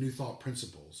students of New Thought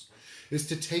principles is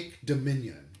to take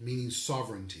dominion, meaning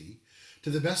sovereignty, to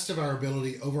the best of our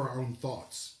ability over our own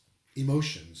thoughts,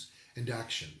 emotions, and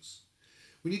actions.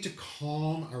 We need to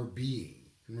calm our being.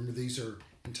 Remember, these are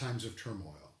in times of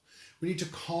turmoil. We need to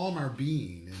calm our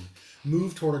being and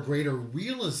move toward a greater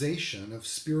realization of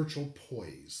spiritual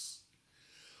poise.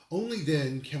 Only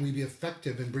then can we be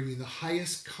effective in bringing the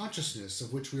highest consciousness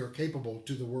of which we are capable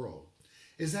to the world.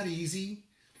 Is that easy?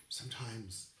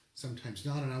 Sometimes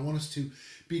not. And I want us to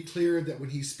be clear that when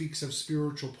he speaks of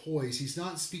spiritual poise, he's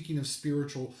not speaking of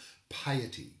spiritual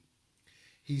piety.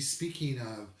 He's speaking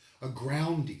of a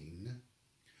grounding,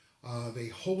 of a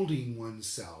holding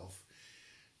oneself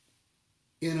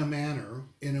in a manner,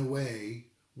 in a way,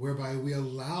 whereby we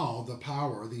allow the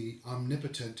power, the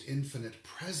omnipotent, infinite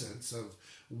presence of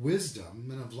wisdom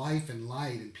and of life and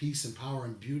light and peace and power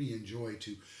and beauty and joy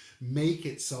to make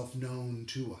itself known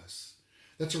to us.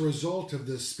 That's a result of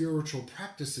the spiritual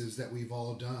practices that we've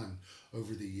all done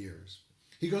over the years.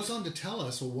 He goes on to tell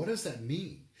us, well, what does that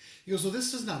mean? He goes, well,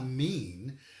 this does not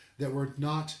mean that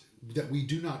we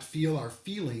do not feel our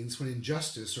feelings when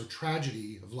injustice or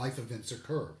tragedy of life events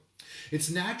occur. It's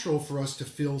natural for us to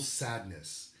feel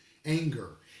sadness,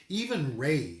 anger, even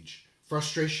rage,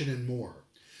 frustration, and more.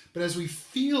 But as we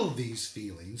feel these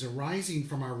feelings arising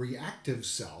from our reactive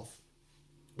self,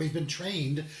 we've been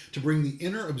trained to bring the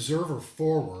inner observer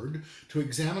forward, to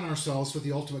examine ourselves with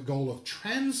the ultimate goal of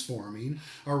transforming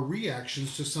our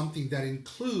reactions to something that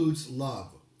includes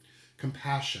love,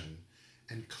 compassion,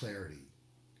 and clarity.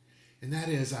 And that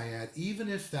is, I add, even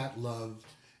if that love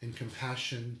and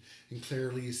compassion and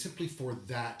clarity is simply for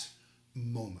that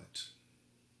moment.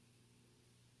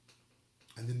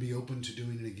 And then be open to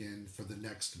doing it again for the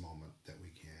next moment that we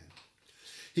can.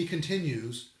 He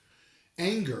continues,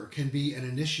 anger can be an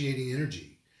initiating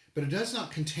energy, but it does not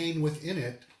contain within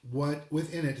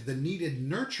it the needed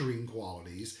nurturing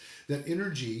qualities that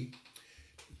energy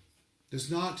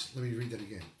does not. Let me read that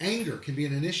again. Anger can be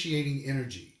an initiating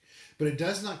energy, but it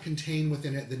does not contain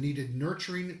within it the needed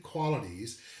nurturing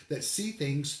qualities that see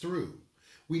things through.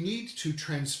 We need to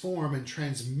transform and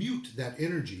transmute that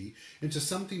energy into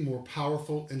something more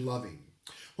powerful and loving.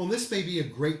 While this may be a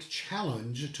great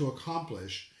challenge to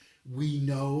accomplish, we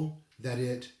know that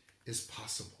it is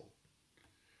possible.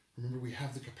 Remember, we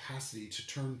have the capacity to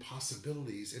turn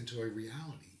possibilities into a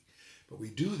reality, but we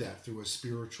do that through a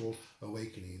spiritual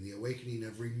awakening, the awakening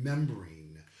of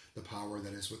remembering the power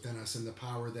that is within us and the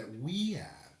power that we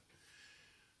have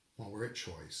while we're at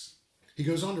choice. He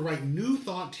goes on to write, New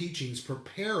Thought teachings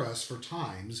prepare us for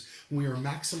times when we are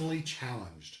maximally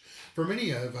challenged. For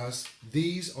many of us,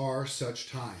 these are such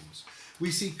times.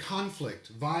 We see conflict,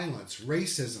 violence,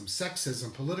 racism,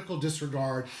 sexism, political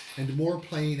disregard, and more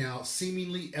playing out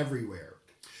seemingly everywhere.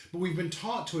 But we've been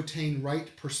taught to attain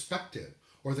right perspective,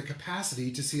 or the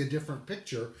capacity to see a different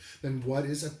picture than what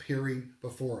is appearing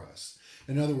before us.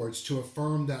 In other words, to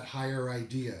affirm that higher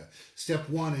idea. Step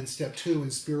 1 and step 2 in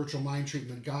spiritual mind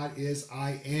treatment, God is,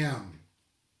 I am.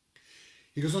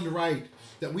 He goes on to write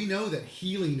that we know that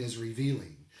healing is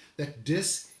revealing, that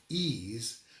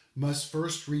dis-ease must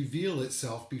first reveal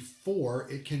itself before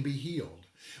it can be healed.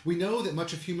 We know that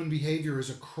much of human behavior is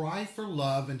a cry for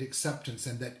love and acceptance,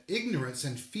 and that ignorance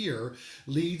and fear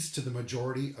leads to the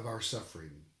majority of our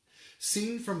suffering.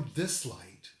 Seen from this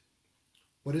light,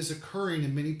 what is occurring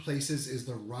in many places is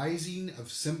the rising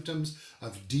of symptoms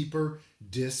of deeper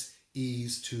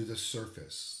dis-ease to the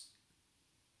surface.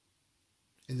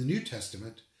 In the New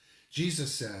Testament,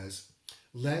 Jesus says,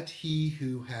 let he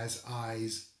who has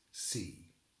eyes see.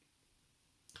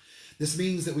 This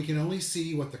means that we can only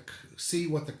see what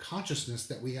the consciousness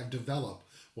that we have developed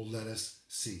will let us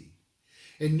see.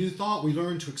 In New Thought, we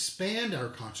learn to expand our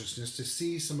consciousness to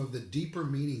see some of the deeper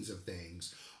meanings of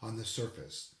things on the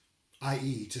surface,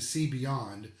 i.e., to see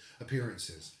beyond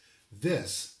appearances.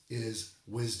 This is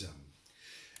wisdom.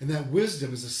 And that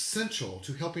wisdom is essential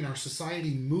to helping our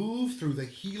society move through the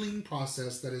healing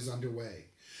process that is underway,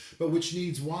 but which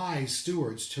needs wise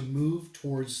stewards to move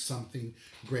towards something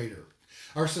greater.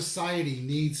 Our society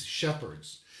needs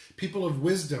shepherds, people of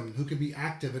wisdom who can be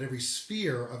active at every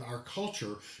sphere of our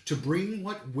culture to bring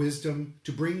that wisdom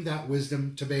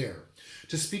to bear,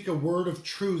 to speak a word of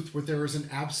truth where there is an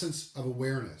absence of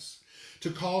awareness,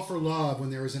 to call for love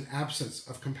when there is an absence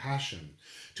of compassion,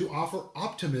 to offer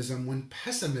optimism when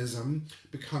pessimism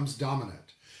becomes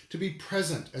dominant, to be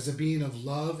present as a being of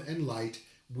love and light.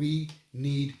 We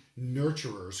need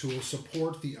nurturers who will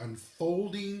support the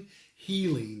unfolding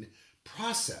healing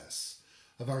process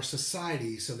of our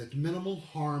society so that minimal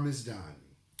harm is done.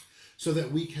 so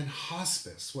that we can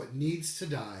hospice what needs to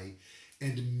die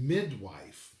and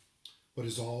midwife what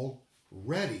is all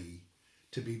ready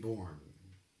to be born.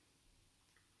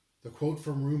 The quote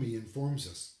from Rumi informs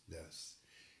us this: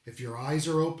 if your eyes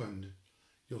are opened,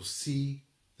 you'll see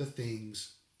the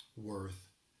things worth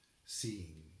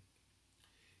seeing.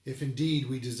 If indeed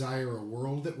we desire a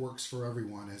world that works for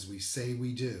everyone as we say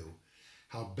we do,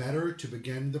 how better to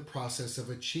begin the process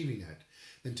of achieving it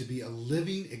than to be a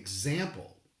living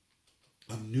example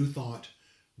of new thought,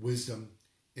 wisdom,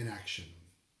 in action.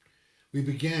 We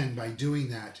begin by doing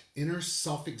that inner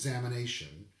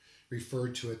self-examination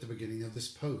referred to at the beginning of this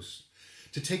post,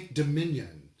 to take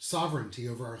dominion, sovereignty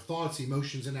over our thoughts,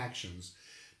 emotions, and actions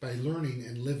by learning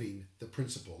and living the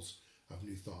principles of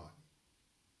new thought.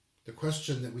 The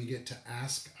question that we get to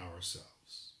ask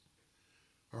ourselves: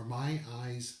 are my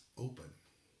eyes open?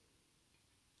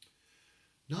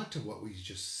 Not to what we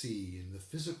just see in the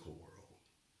physical world,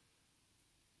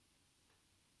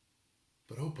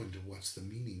 but open to what's the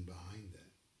meaning behind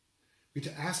it. We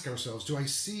get to ask ourselves, do I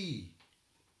see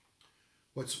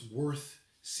what's worth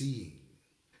seeing?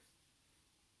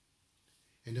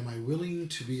 And am I willing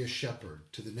to be a shepherd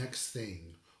to the next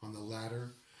thing on the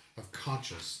ladder of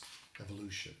conscious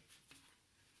evolution?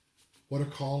 What a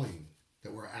calling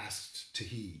that we're asked to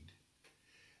heed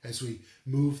as we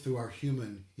move through our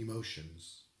human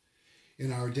emotions.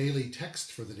 In our daily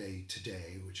text for the day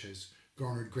today, which has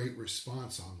garnered great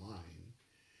response online,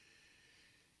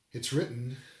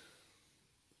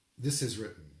 this is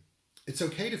written: it's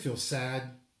okay to feel sad,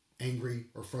 angry,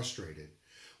 or frustrated.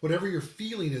 Whatever you're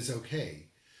feeling is okay.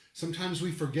 Sometimes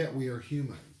we forget we are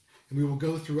human, and we will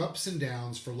go through ups and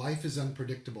downs, for life is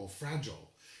unpredictable,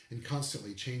 fragile, and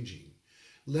constantly changing.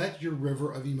 Let your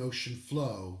river of emotion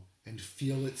flow and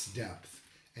feel its depth,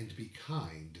 and be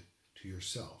kind to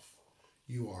yourself.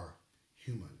 You are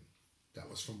human. That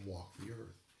was from Walk the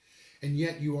Earth. And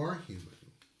yet you are human,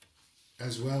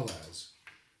 as well as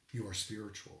you are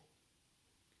spiritual.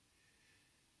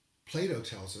 Plato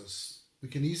tells us we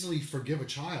can easily forgive a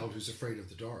child who's afraid of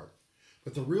the dark,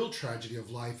 but the real tragedy of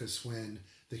life is when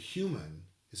the human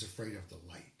is afraid of the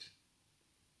light.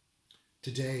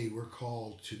 Today, we're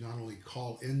called to not only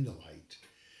call in the light,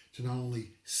 to not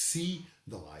only see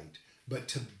the light, but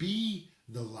to be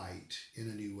the light in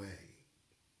a new way.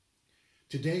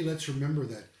 Today, let's remember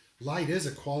that light is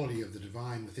a quality of the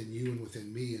divine within you and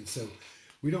within me, and so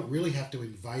we don't really have to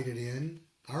invite it in.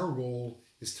 Our role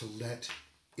is to let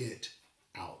it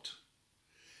out.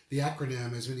 The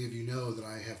acronym, as many of you know, that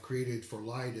I have created for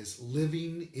light is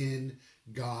Living in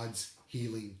God's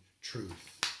Healing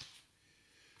Truth.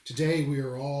 Today, we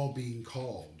are all being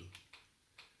called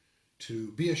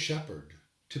to be a shepherd,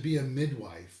 to be a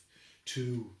midwife,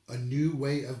 to a new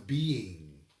way of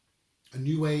being, a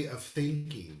new way of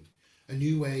thinking, a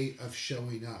new way of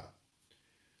showing up.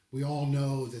 We all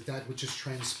know that that which has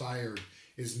transpired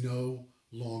is no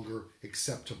longer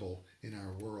acceptable in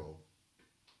our world.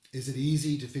 Is it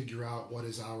easy to figure out what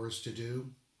is ours to do?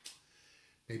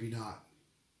 Maybe not.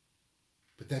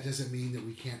 But that doesn't mean that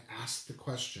we can't ask the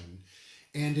question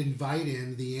and invite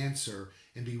in the answer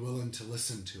and be willing to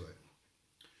listen to it.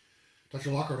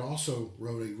 Dr. Lockhart also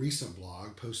wrote a recent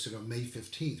blog posted on May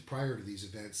 15th prior to these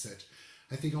events that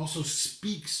I think also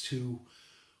speaks to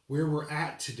where we're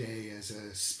at today as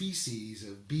a species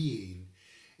of being,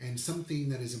 and something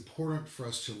that is important for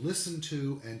us to listen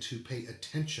to and to pay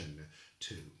attention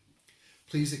to.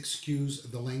 Please excuse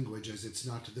the language as it's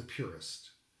not the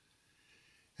purest.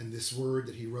 And this word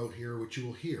that he wrote here, which you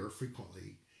will hear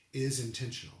frequently, is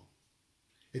intentional.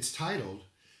 It's titled,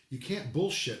 "You Can't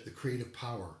Bullshit the Creative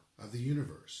Power of the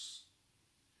Universe."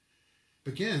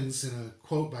 Begins in a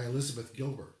quote by Elizabeth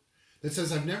Gilbert that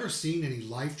says, "I've never seen any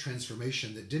life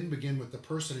transformation that didn't begin with the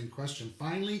person in question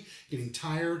finally getting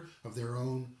tired of their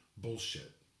own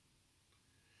bullshit."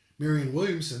 Marianne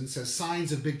Williamson says,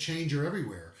 "Signs of big change are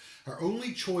everywhere. Our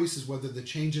only choice is whether the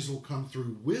changes will come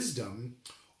through wisdom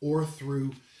or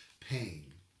through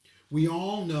pain." We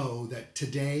all know that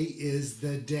today is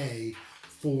the day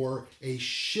for a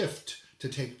shift to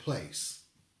take place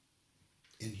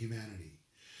in humanity.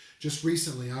 Just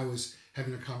recently, I was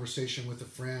having a conversation with a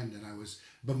friend, and I was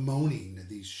bemoaning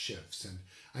these shifts, and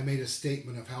I made a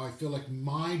statement of how I feel like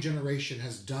my generation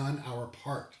has done our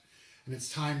part, and it's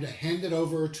time to hand it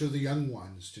over to the young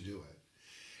ones to do it.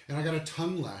 And I got a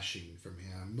tongue lashing from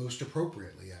him, most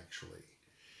appropriately, actually.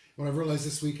 What I've realized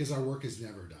this week is our work is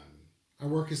never done. Our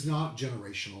work is not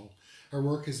generational. Our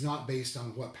work is not based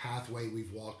on what pathway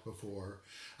we've walked before.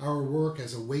 Our work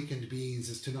as awakened beings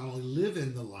is to not only live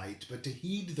in the light, but to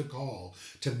heed the call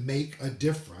to make a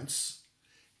difference.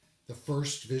 The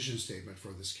first vision statement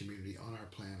for this community on our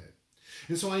planet.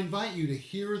 And so I invite you to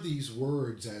hear these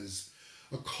words as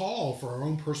a call for our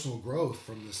own personal growth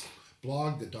from this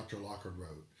blog that Dr. Lockhart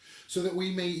wrote, so that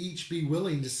we may each be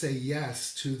willing to say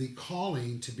yes to the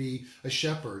calling to be a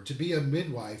shepherd, to be a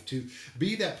midwife, to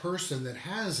be that person that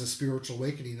has a spiritual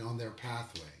awakening on their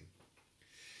pathway.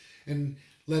 And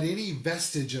let any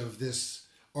vestige of this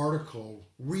article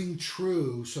ring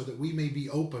true so that we may be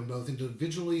open both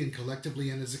individually and collectively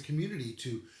and as a community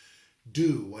to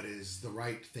do what is the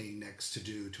right thing next to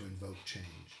do to invoke change.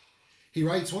 He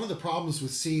writes, one of the problems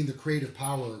with seeing the creative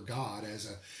power of God as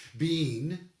a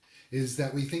being is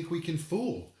that we think we can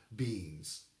fool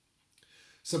beings.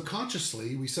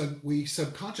 Subconsciously, we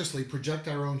subconsciously project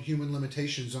our own human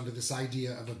limitations onto this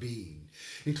idea of a being,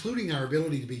 including our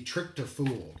ability to be tricked or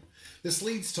fooled. This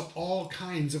leads to all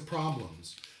kinds of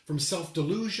problems, from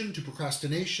self-delusion to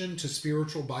procrastination to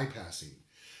spiritual bypassing.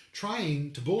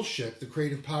 Trying to bullshit the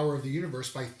creative power of the universe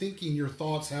by thinking your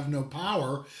thoughts have no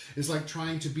power is like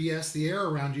trying to BS the air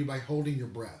around you by holding your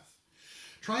breath.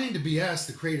 Trying to BS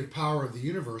the creative power of the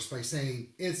universe by saying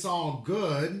it's all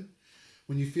good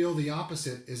when you feel the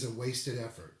opposite is a wasted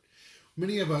effort.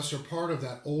 Many of us are part of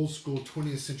that old school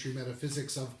 20th century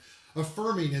metaphysics of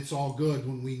affirming it's all good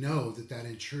when we know that that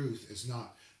in truth is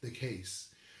not the case.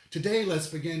 Today, let's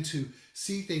begin to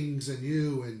see things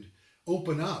anew and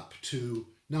open up to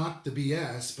not the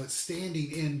BS, but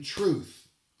standing in truth,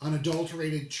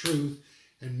 unadulterated truth,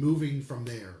 and moving from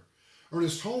there.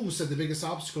 Ernest Holmes said the biggest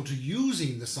obstacle to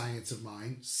using the science of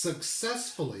mind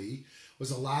successfully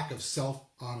was a lack of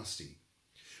self-honesty.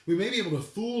 We may be able to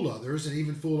fool others and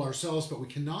even fool ourselves, but we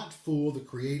cannot fool the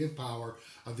creative power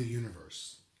of the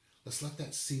universe. Let's let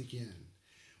that sink in.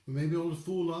 We may be able to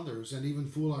fool others and even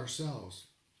fool ourselves,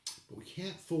 but we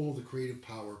can't fool the creative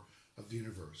power of the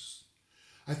universe.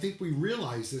 I think we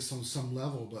realize this on some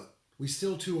level, but we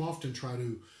still too often try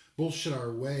to bullshit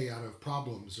our way out of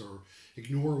problems or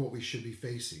ignore what we should be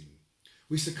facing.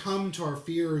 We succumb to our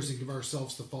fears and give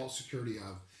ourselves the false security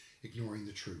of ignoring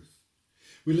the truth.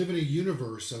 We live in a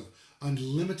universe of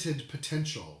unlimited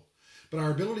potential, but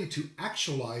our ability to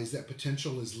actualize that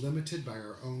potential is limited by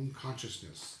our own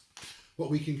consciousness, what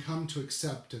we can come to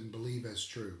accept and believe as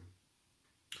true.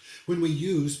 When we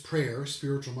use prayer,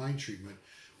 spiritual mind treatment,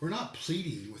 we're not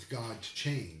pleading with God to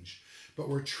change, but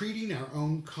we're treating our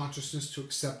own consciousness to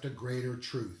accept a greater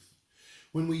truth.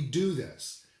 When we do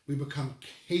this, we become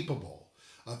capable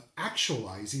of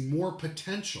actualizing more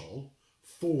potential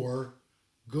for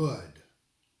good.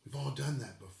 We've all done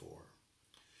that before.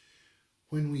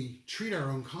 When we treat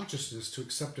our own consciousness to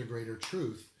accept a greater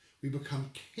truth, we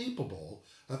become capable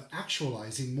of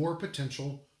actualizing more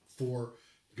potential for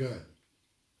good.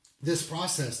 This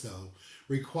process, though,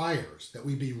 requires that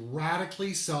we be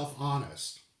radically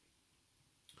self-honest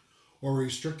or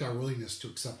restrict our willingness to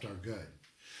accept our good.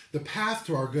 The path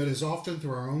to our good is often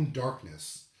through our own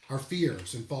darkness, our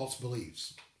fears and false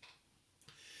beliefs.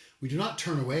 We do not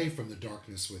turn away from the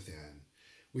darkness within.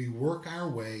 We work our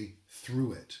way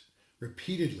through it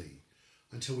repeatedly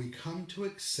until we come to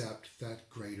accept that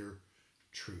greater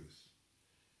truth.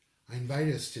 I invite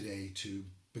us today to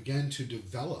begin to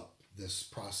develop this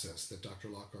process that Dr.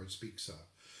 Lockhart speaks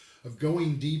of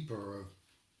going deeper, of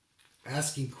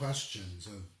asking questions,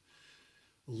 of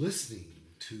listening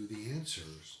to the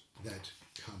answers that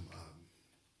come up.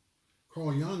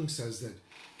 Carl Jung says that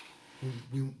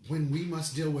when we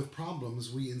must deal with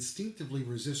problems, we instinctively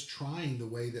resist trying the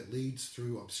way that leads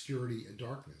through obscurity and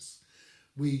darkness.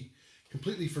 We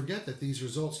completely forget that these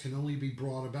results can only be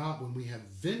brought about when we have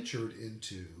ventured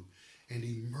into and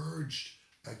emerged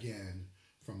again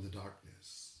from the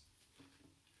darkness.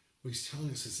 What he's telling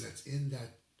us is that in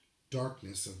that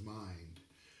darkness of mind,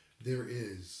 there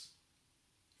is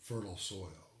fertile soil.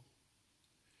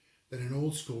 That in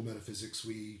old school metaphysics,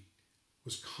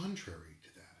 was contrary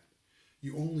to that.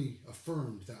 You only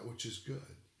affirmed that which is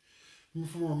good.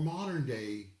 From a modern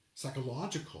day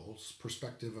psychological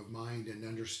perspective of mind and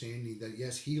understanding that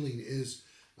yes, healing is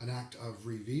an act of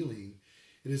revealing,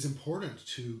 it is important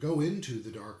to go into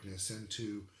the darkness and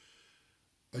to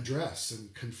address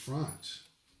and confront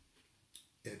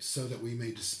it so that we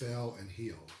may dispel and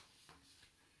heal.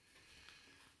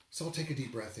 So I'll take a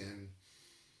deep breath in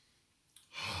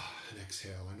and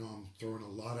exhale. I know I'm throwing a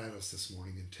lot at us this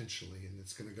morning intentionally, and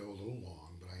it's going to go a little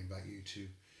long, but I invite you to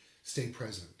stay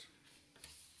present.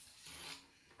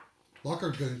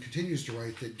 Lockhart continues to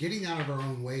write that getting out of our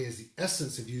own way is the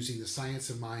essence of using the science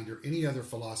of mind or any other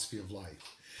philosophy of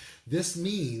life. This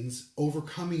means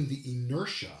overcoming the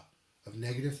inertia of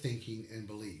negative thinking and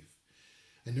belief.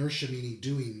 Inertia meaning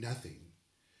doing nothing.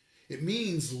 It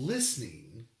means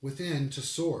listening within to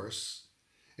source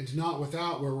and not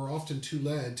without, where we're often too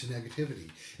led to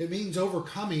negativity. It means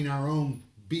overcoming our own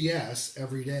BS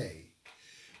every day.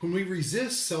 When we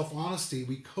resist self-honesty,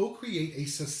 we co-create a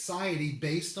society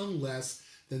based on less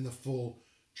than the full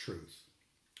truth.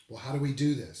 Well, how do we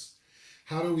do this?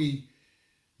 How do we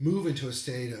move into a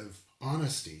state of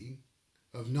honesty,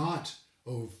 of not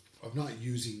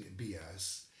using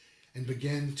BS, and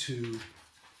begin to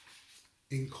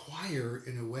inquire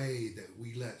in a way that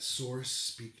we let Source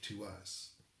speak to us?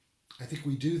 I think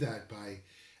we do that by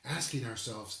asking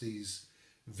ourselves these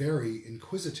very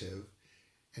inquisitive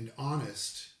and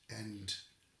honest and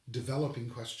developing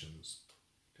questions.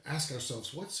 To ask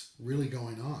ourselves, what's really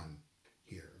going on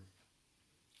here?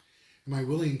 Am I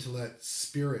willing to let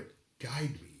Spirit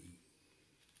guide me?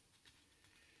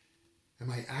 Am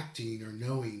I acting or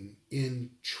knowing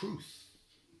in truth?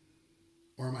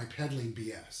 Or am I peddling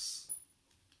BS?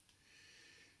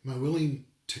 Am I willing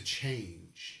to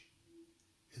change?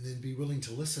 And then be willing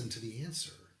to listen to the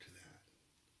answer to that.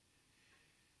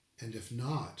 And if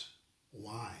not,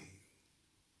 why?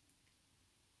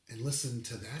 And listen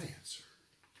to that answer.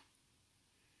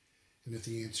 And if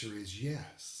the answer is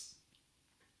yes,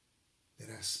 then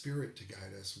ask Spirit to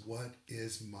guide us. What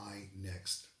is my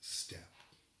next step?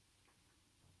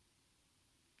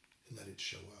 And let it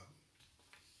show up.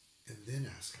 And then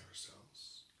ask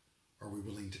ourselves, are we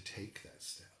willing to take that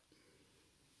step?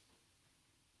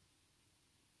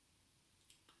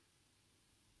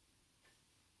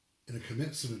 In a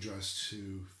commencement address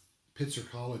to Pitzer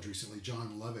College recently,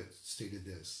 John Lovett stated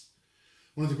this: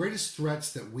 one of the greatest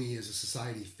threats that we as a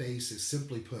society face is,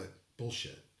 simply put,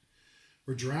 bullshit.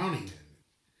 We're drowning in it.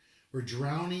 We're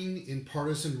drowning in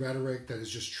partisan rhetoric that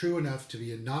is just true enough to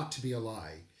be and not to be a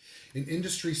lie, in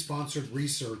industry-sponsored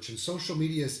research and social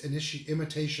media's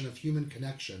imitation of human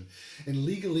connection, and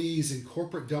legalese and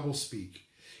corporate doublespeak.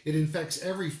 It infects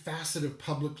every facet of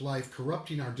public life,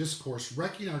 corrupting our discourse,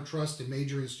 wrecking our trust in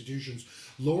major institutions,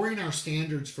 lowering our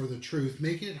standards for the truth,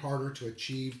 making it harder to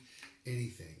achieve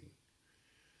anything.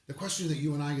 The question that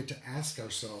you and I get to ask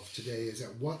ourselves today is,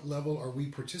 at what level are we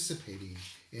participating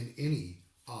in any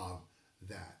of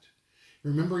that?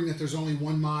 Remembering that there's only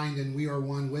one mind and we are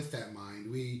one with that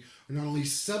mind. We are not only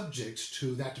subject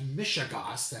to that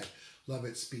mishigas that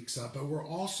Lovett speaks of, but we're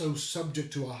also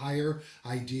subject to a higher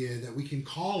idea that we can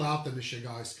call out the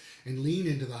mishigas and lean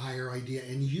into the higher idea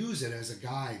and use it as a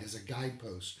guide, as a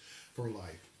guidepost for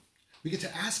life. We get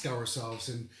to ask ourselves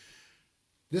in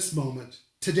this moment,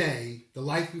 today, the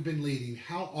life we've been leading,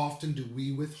 how often do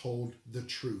we withhold the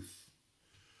truth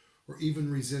or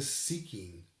even resist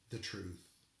seeking the truth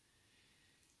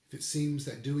if it seems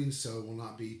that doing so will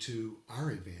not be to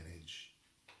our advantage?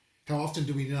 How often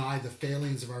do we deny the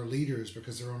failings of our leaders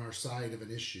because they're on our side of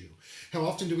an issue? How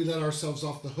often do we let ourselves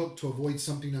off the hook to avoid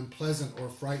something unpleasant or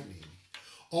frightening?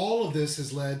 All of this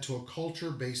has led to a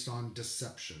culture based on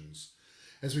deceptions.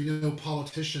 As we know,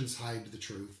 politicians hide the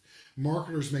truth.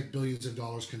 Marketers make billions of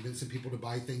dollars convincing people to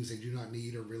buy things they do not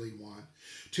need or really want.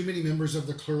 Too many members of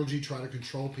the clergy try to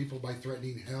control people by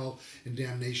threatening hell and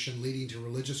damnation, leading to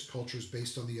religious cultures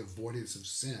based on the avoidance of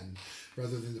sin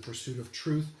rather than the pursuit of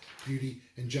truth, beauty,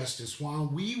 and justice. While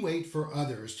we wait for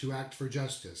others to act for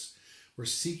justice, we're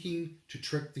seeking to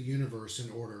trick the universe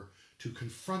in order to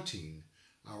confronting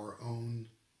our own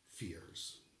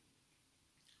fears.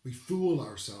 We fool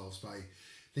ourselves by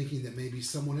thinking that maybe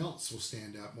someone else will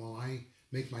stand up while I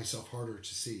make myself harder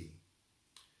to see.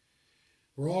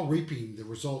 We're all reaping the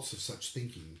results of such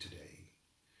thinking today.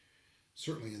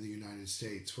 Certainly in the United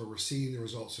States, where we're seeing the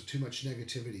results of too much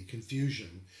negativity,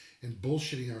 confusion, and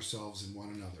bullshitting ourselves and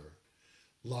one another.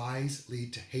 Lies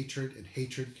lead to hatred, and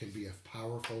hatred can be a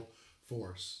powerful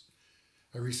force.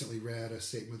 I recently read a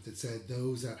statement that said,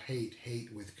 those that hate,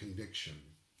 hate with conviction.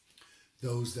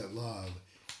 Those that love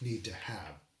need to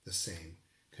have the same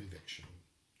conviction.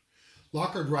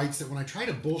 Lockhart writes that when I try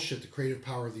to bullshit the creative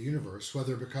power of the universe,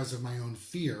 whether because of my own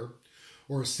fear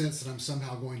or a sense that I'm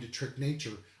somehow going to trick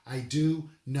nature, I do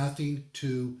nothing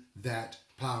to that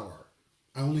power.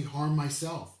 I only harm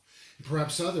myself and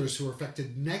perhaps others who are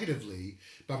affected negatively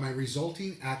by my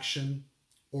resulting action,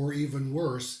 or even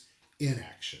worse,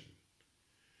 inaction.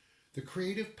 The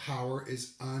creative power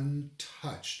is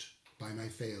untouched by my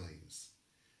failings.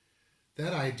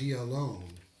 That idea alone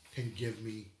can give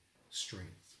me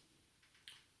strength.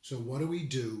 So what do we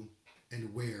do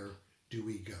and where do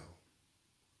we go?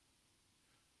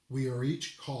 We are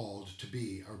each called to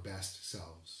be our best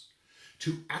selves,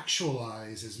 to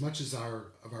actualize as much of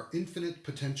our infinite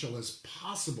potential as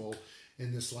possible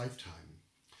in this lifetime.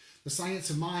 The science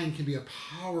of mind can be a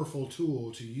powerful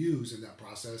tool to use in that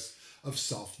process of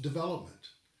self-development.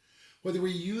 Whether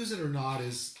we use it or not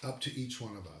is up to each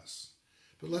one of us.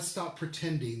 But let's stop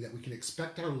pretending that we can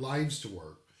expect our lives to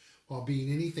work while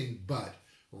being anything but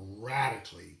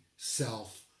radically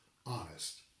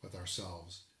self-honest with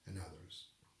ourselves and others.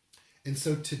 And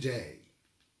so today,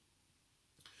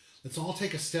 let's all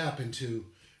take a step into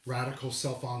radical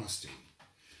self-honesty.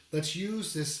 Let's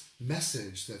use this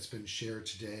message that's been shared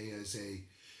today as a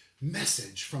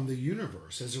message from the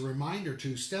universe, as a reminder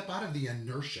to step out of the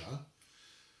inertia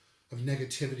of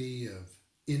negativity, of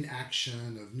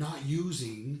inaction, of not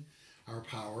using our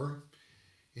power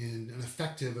in an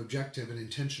effective, objective, and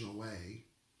intentional way.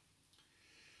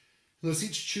 Let's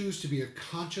each choose to be a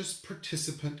conscious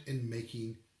participant in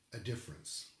making a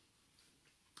difference.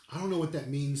 I don't know what that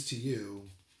means to you,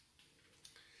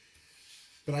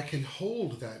 but I can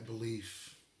hold that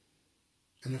belief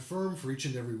and affirm for each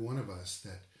and every one of us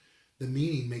that the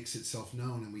meaning makes itself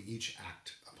known and we each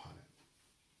act upon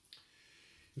it.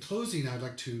 In closing, I'd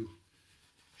like to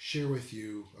share with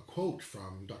you a quote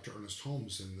from Dr. Ernest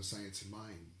Holmes in The Science of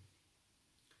Mind.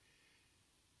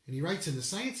 And he writes, in The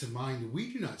Science of Mind,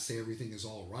 we do not say everything is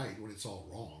all right when it's all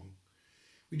wrong.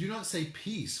 We do not say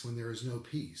peace when there is no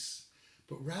peace,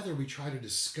 but rather we try to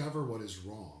discover what is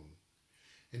wrong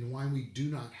and why we do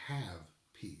not have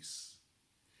peace.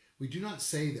 We do not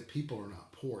say that people are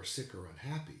not poor, sick, or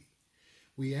unhappy.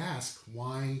 We ask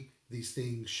why these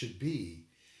things should be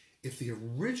if the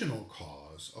original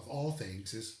cause of all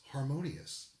things is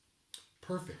harmonious,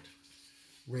 perfect,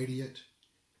 radiant,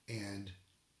 and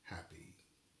happy.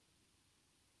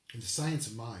 In The Science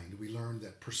of Mind, we learn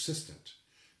that persistent,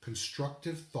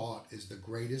 constructive thought is the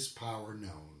greatest power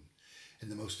known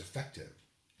and the most effective.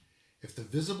 If the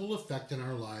visible effect in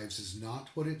our lives is not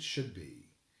what it should be,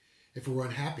 if we're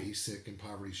unhappy, sick, and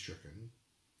poverty-stricken,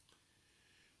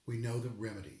 we know the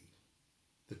remedy.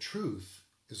 The truth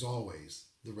is always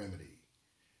the remedy.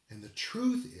 And the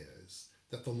truth is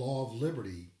that the law of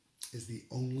liberty is the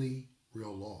only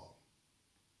real law.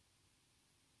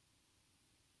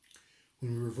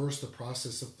 When we reverse the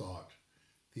process of thought,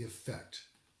 the effect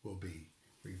will be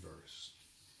reversed.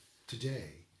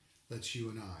 Today, let's you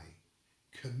and I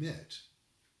commit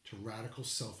to radical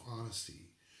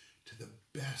self-honesty to the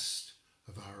best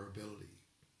of our ability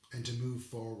and to move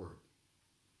forward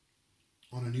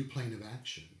on a new plane of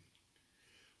action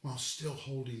while still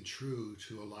holding true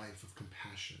to a life of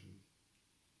compassion,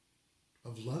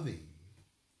 of loving,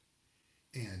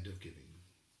 and of giving.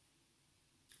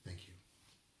 Thank you.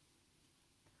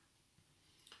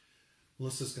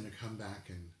 Melissa's going to come back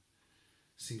and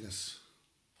sing us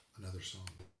another song.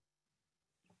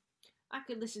 I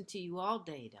could listen to you all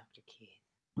day, Dr. Kidd.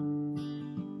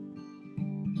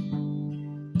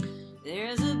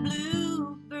 There's a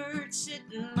bluebird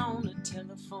sitting on a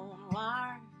telephone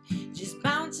wire, just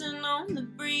bouncing on the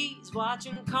breeze,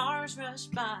 watching cars rush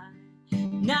by.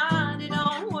 Not at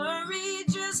all worried,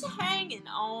 just hanging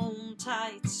on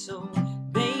tight. So,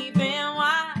 baby,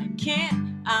 why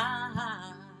can't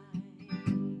I?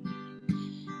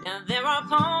 Now there are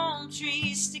palm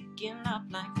trees sticking up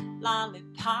like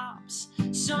lollipops,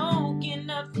 soaking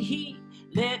up the heat,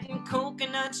 letting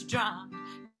coconuts drop.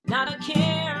 Not a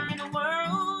care in the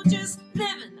world, just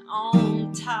living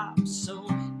on top. So,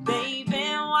 baby,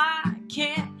 why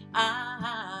can't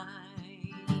I?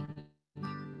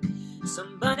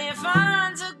 Somebody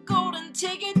finds a golden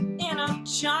ticket in a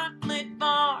chocolate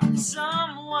bar.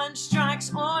 Someone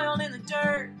strikes oil in the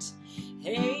dirt.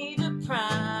 Hey, the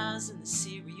prize in the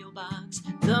cereal box,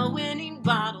 the winning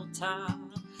bottle top.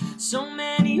 So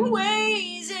many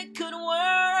ways it could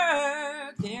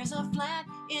work. There's a flat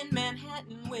in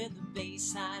Manhattan with a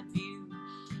bayside view.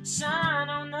 Sun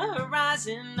on the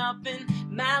horizon up in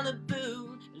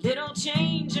Malibu. Little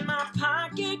change in my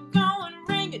pocket going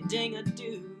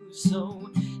ring-a-ding-a-doo. So,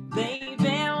 baby,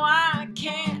 why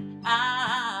can't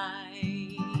I?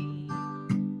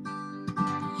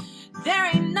 There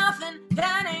ain't nothing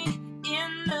that ain't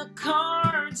in the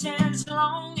cards as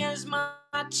long as my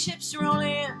chips roll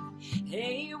in.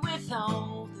 Hey, with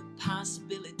all the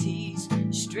possibilities,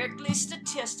 strictly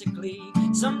statistically,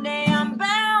 someday I'm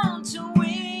bound to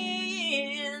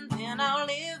win. Then I'll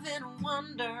live in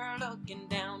wonder, looking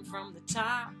down from the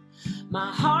top,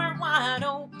 my heart wide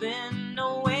open,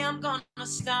 no way I'm gonna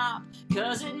stop,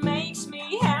 'cause it makes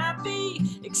me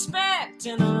happy,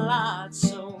 expecting a lot.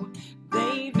 So,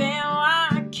 baby,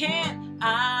 why can't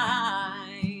I?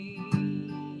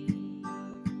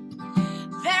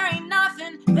 There ain't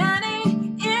nothing that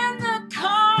ain't in the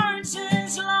cards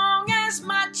as long as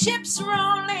my chips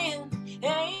roll in.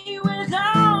 Hey, with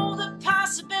all the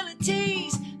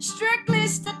possibilities, strictly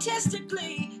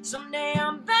statistically, someday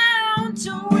I'm bound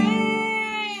to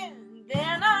win.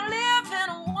 Then I'll live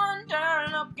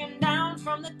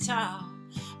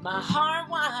my heart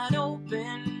wide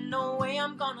open, no way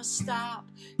I'm gonna stop,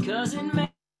 'cause it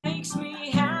makes me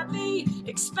happy,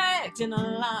 expecting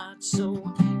a lot. So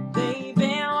baby,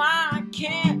 why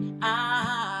can't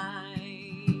I?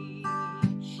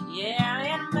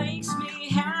 Yeah, it makes me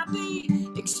happy,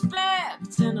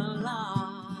 expecting a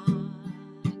lot.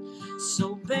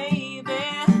 So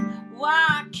baby,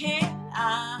 why can't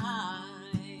I?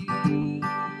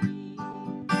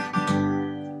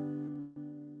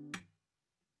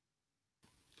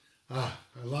 Ah,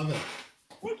 I love it.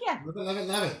 Thank you. Love it, love it,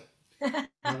 love it. Love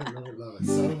it, love it, love it.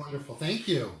 So wonderful. Thank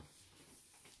you.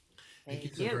 Thank you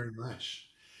Thank so you. very much.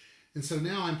 And so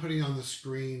now I'm putting on the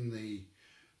screen the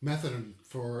method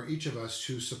for each of us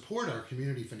to support our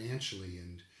community financially,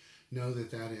 and know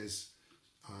that that is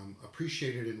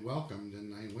appreciated and welcomed.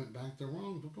 And I went back the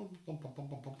wrong.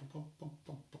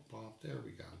 There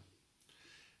we go.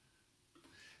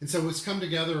 And so it's come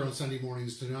together on Sunday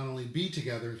mornings to not only be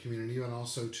together in community, but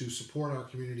also to support our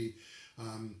community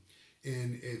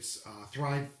in its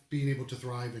being able to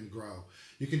thrive and grow.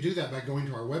 You can do that by going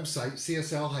to our website,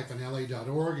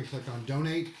 CSL-LA.org, and click on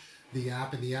Donate. The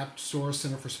app in the App Store,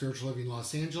 Center for Spiritual Living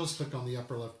Los Angeles. Click on the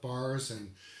upper left bars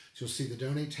and you'll see the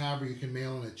Donate tab, where you can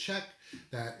mail in a check.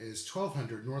 That is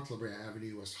 1200 North La Brea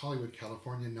Avenue, West Hollywood,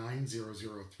 California,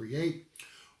 90038.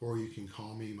 Or you can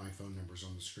call me. My phone number's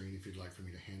on the screen if you'd like for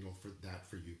me to handle that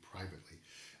for you privately.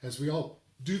 As we all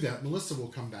do that, Melissa will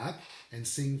come back and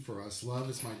sing for us, Love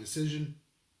Is My Decision.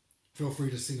 Feel free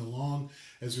to sing along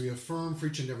as we affirm for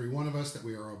each and every one of us that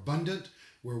we are abundant,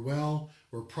 we're well,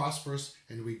 we're prosperous,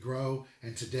 and we grow.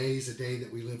 And today's a day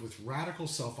that we live with radical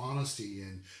self-honesty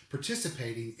and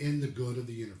participating in the good of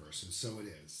the universe. And so it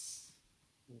is.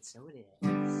 And so it is.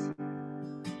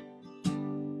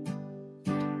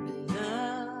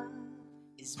 Love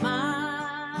is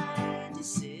my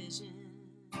decision.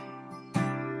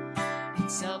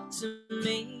 It's up to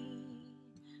me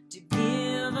to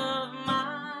give of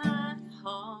my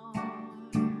heart.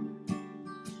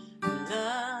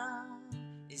 Love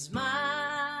is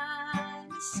my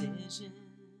decision,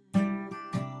 and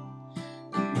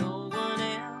no one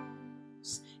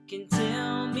else can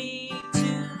tell me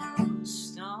to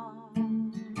stop.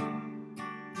 And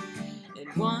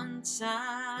once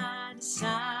I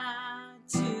decide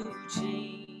to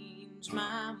change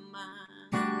my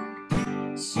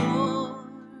mind,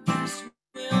 source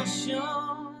will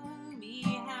show me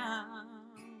how.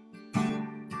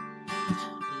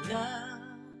 Love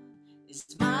is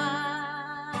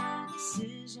my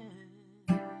decision.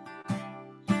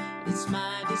 It's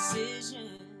my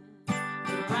decision,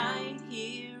 right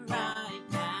here, right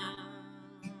now.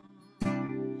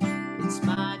 It's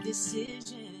my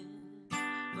decision,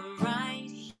 right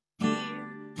here,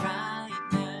 right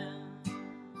now.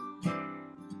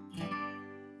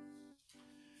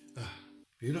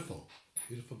 Beautiful,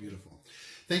 beautiful, beautiful.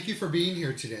 Thank you for being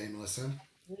here today, Melissa.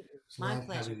 It's My love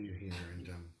pleasure. having you here, and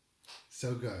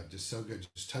so good, just so good,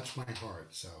 just touched my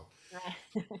heart. So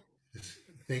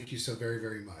thank you so very,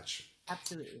 very much.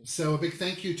 Absolutely. So a big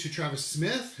thank you to Travis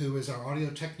Smith, who is our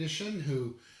audio technician,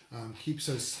 who keeps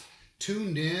us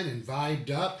tuned in and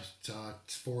vibed up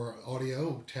for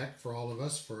audio tech for all of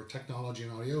us, for technology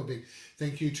and audio. A big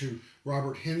thank you to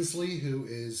Robert Hensley, who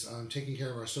is taking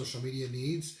care of our social media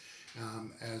needs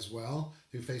as well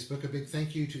through Facebook. A big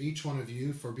thank you to each one of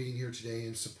you for being here today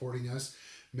and supporting us.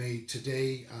 May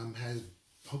today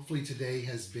hopefully today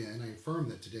has been, I affirm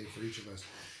that today for each of us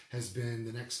has been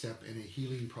the next step in a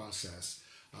healing process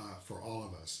for all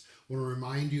of us. I want to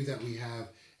remind you that we have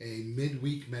a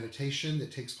midweek meditation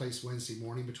that takes place Wednesday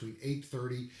morning between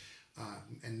 8:30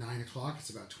 and 9 o'clock. It's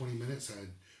about 20 minutes.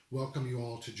 I'd welcome you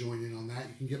all to join in on that.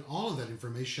 You can get all of that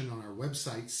information on our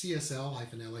website,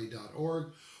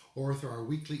 csl-la.org, or through our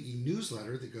weekly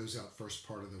e-newsletter that goes out first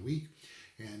part of the week.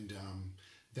 And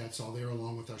that's all there,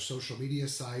 along with our social media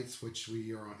sites, which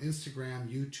we are on Instagram,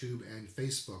 YouTube, and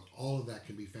Facebook. All of that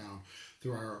can be found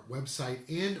through our website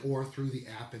and or through the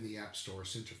app in the App Store,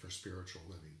 Center for Spiritual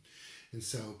Living. And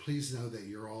so please know that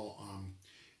you're all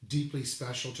deeply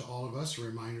special to all of us. A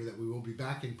reminder that we will be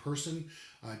back in person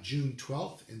June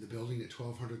 12th in the building at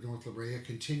 1200 North La Brea,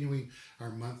 continuing our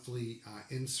monthly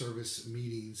in-service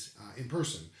meetings in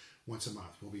person once a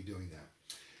month. We'll be doing that.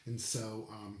 And so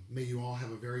may you all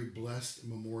have a very blessed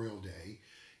Memorial Day,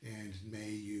 and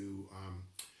may you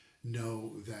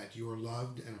know that you are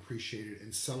loved and appreciated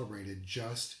and celebrated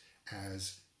just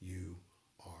as you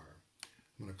are.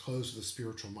 I'm going to close with a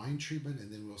spiritual mind treatment,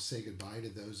 and then we'll say goodbye to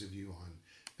those of you on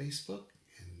Facebook.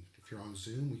 And if you're on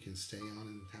Zoom, we can stay on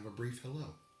and have a brief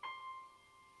hello.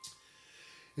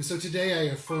 And so today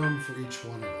I affirm for each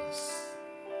one of us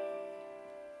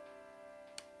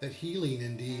that healing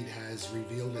indeed has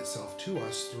revealed itself to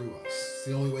us through us. It's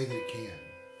the only way that it can.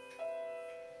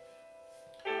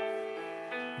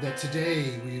 That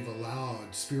today we've allowed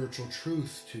spiritual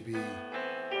truth to be a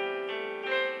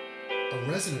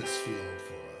resonance field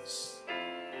for us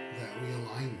that we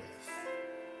align with.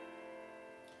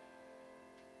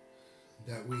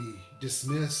 That we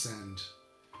dismiss and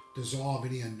dissolve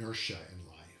any inertia in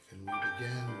life, and we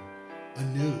begin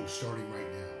anew starting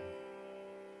right now.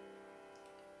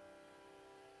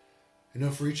 I know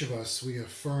for each of us, we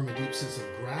affirm a deep sense of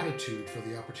gratitude for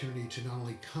the opportunity to not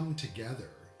only come together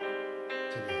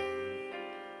today,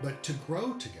 but to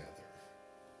grow together,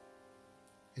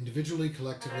 individually,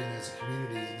 collectively, and as a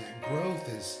community. And that growth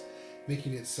is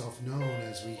making itself known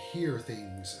as we hear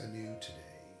things anew today.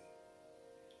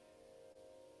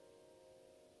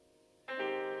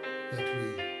 That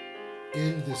we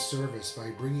end this service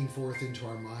by bringing forth into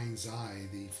our mind's eye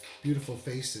the beautiful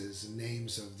faces and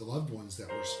names of the loved ones that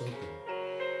were spoken,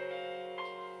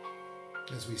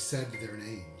 as we said their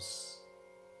names,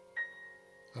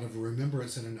 out of a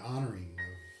remembrance and an honoring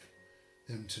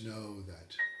of them, to know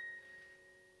that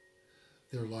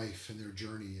their life and their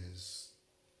journey is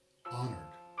honored.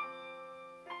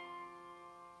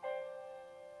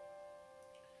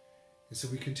 And so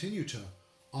we continue to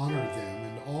honor them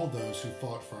and all those who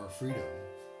fought for our freedom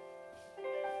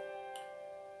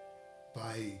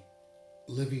by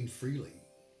living freely,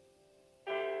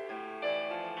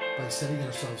 by setting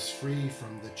ourselves free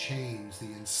from the chains, the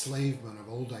enslavement of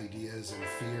old ideas and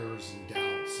fears and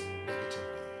doubts and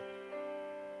negativity,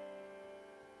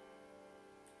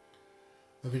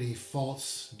 of any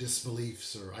false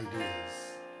disbeliefs or ideas,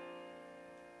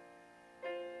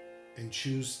 and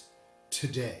choose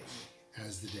today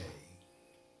as the day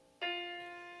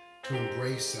to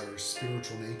embrace our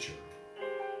spiritual nature,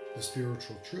 the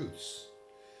spiritual truths,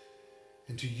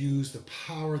 and to use the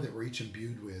power that we're each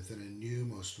imbued with in a new,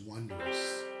 most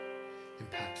wondrous,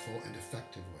 impactful, and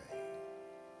effective way,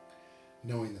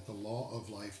 knowing that the law of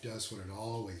life does what it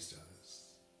always does,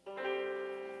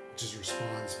 which is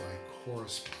responds by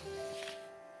corresponding.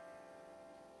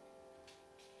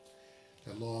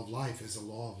 That law of life is a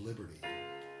law of liberty,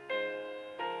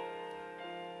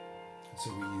 and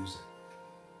so we use it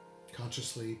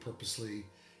consciously, purposely,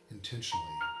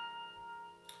 intentionally,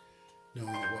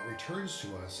 knowing that what returns to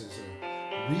us is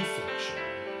a reflection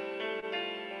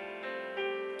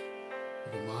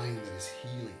of a mind that is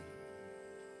healing,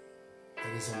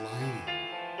 that is aligning,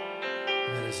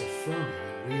 and that is affirming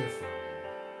and reaffirming.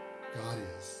 God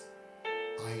is,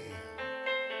 I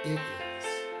am, it is,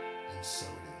 and so it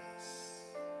is.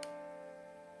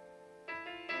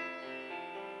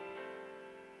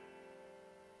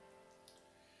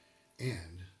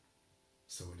 And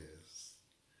so it is.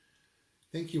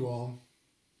 Thank you all.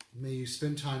 May you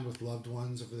spend time with loved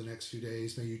ones over the next few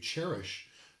days. May you cherish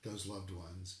those loved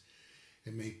ones.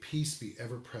 And may peace be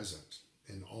ever present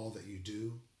in all that you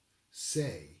do,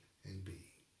 say, and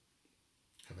be.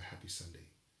 Have a happy Sunday.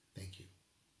 Thank you.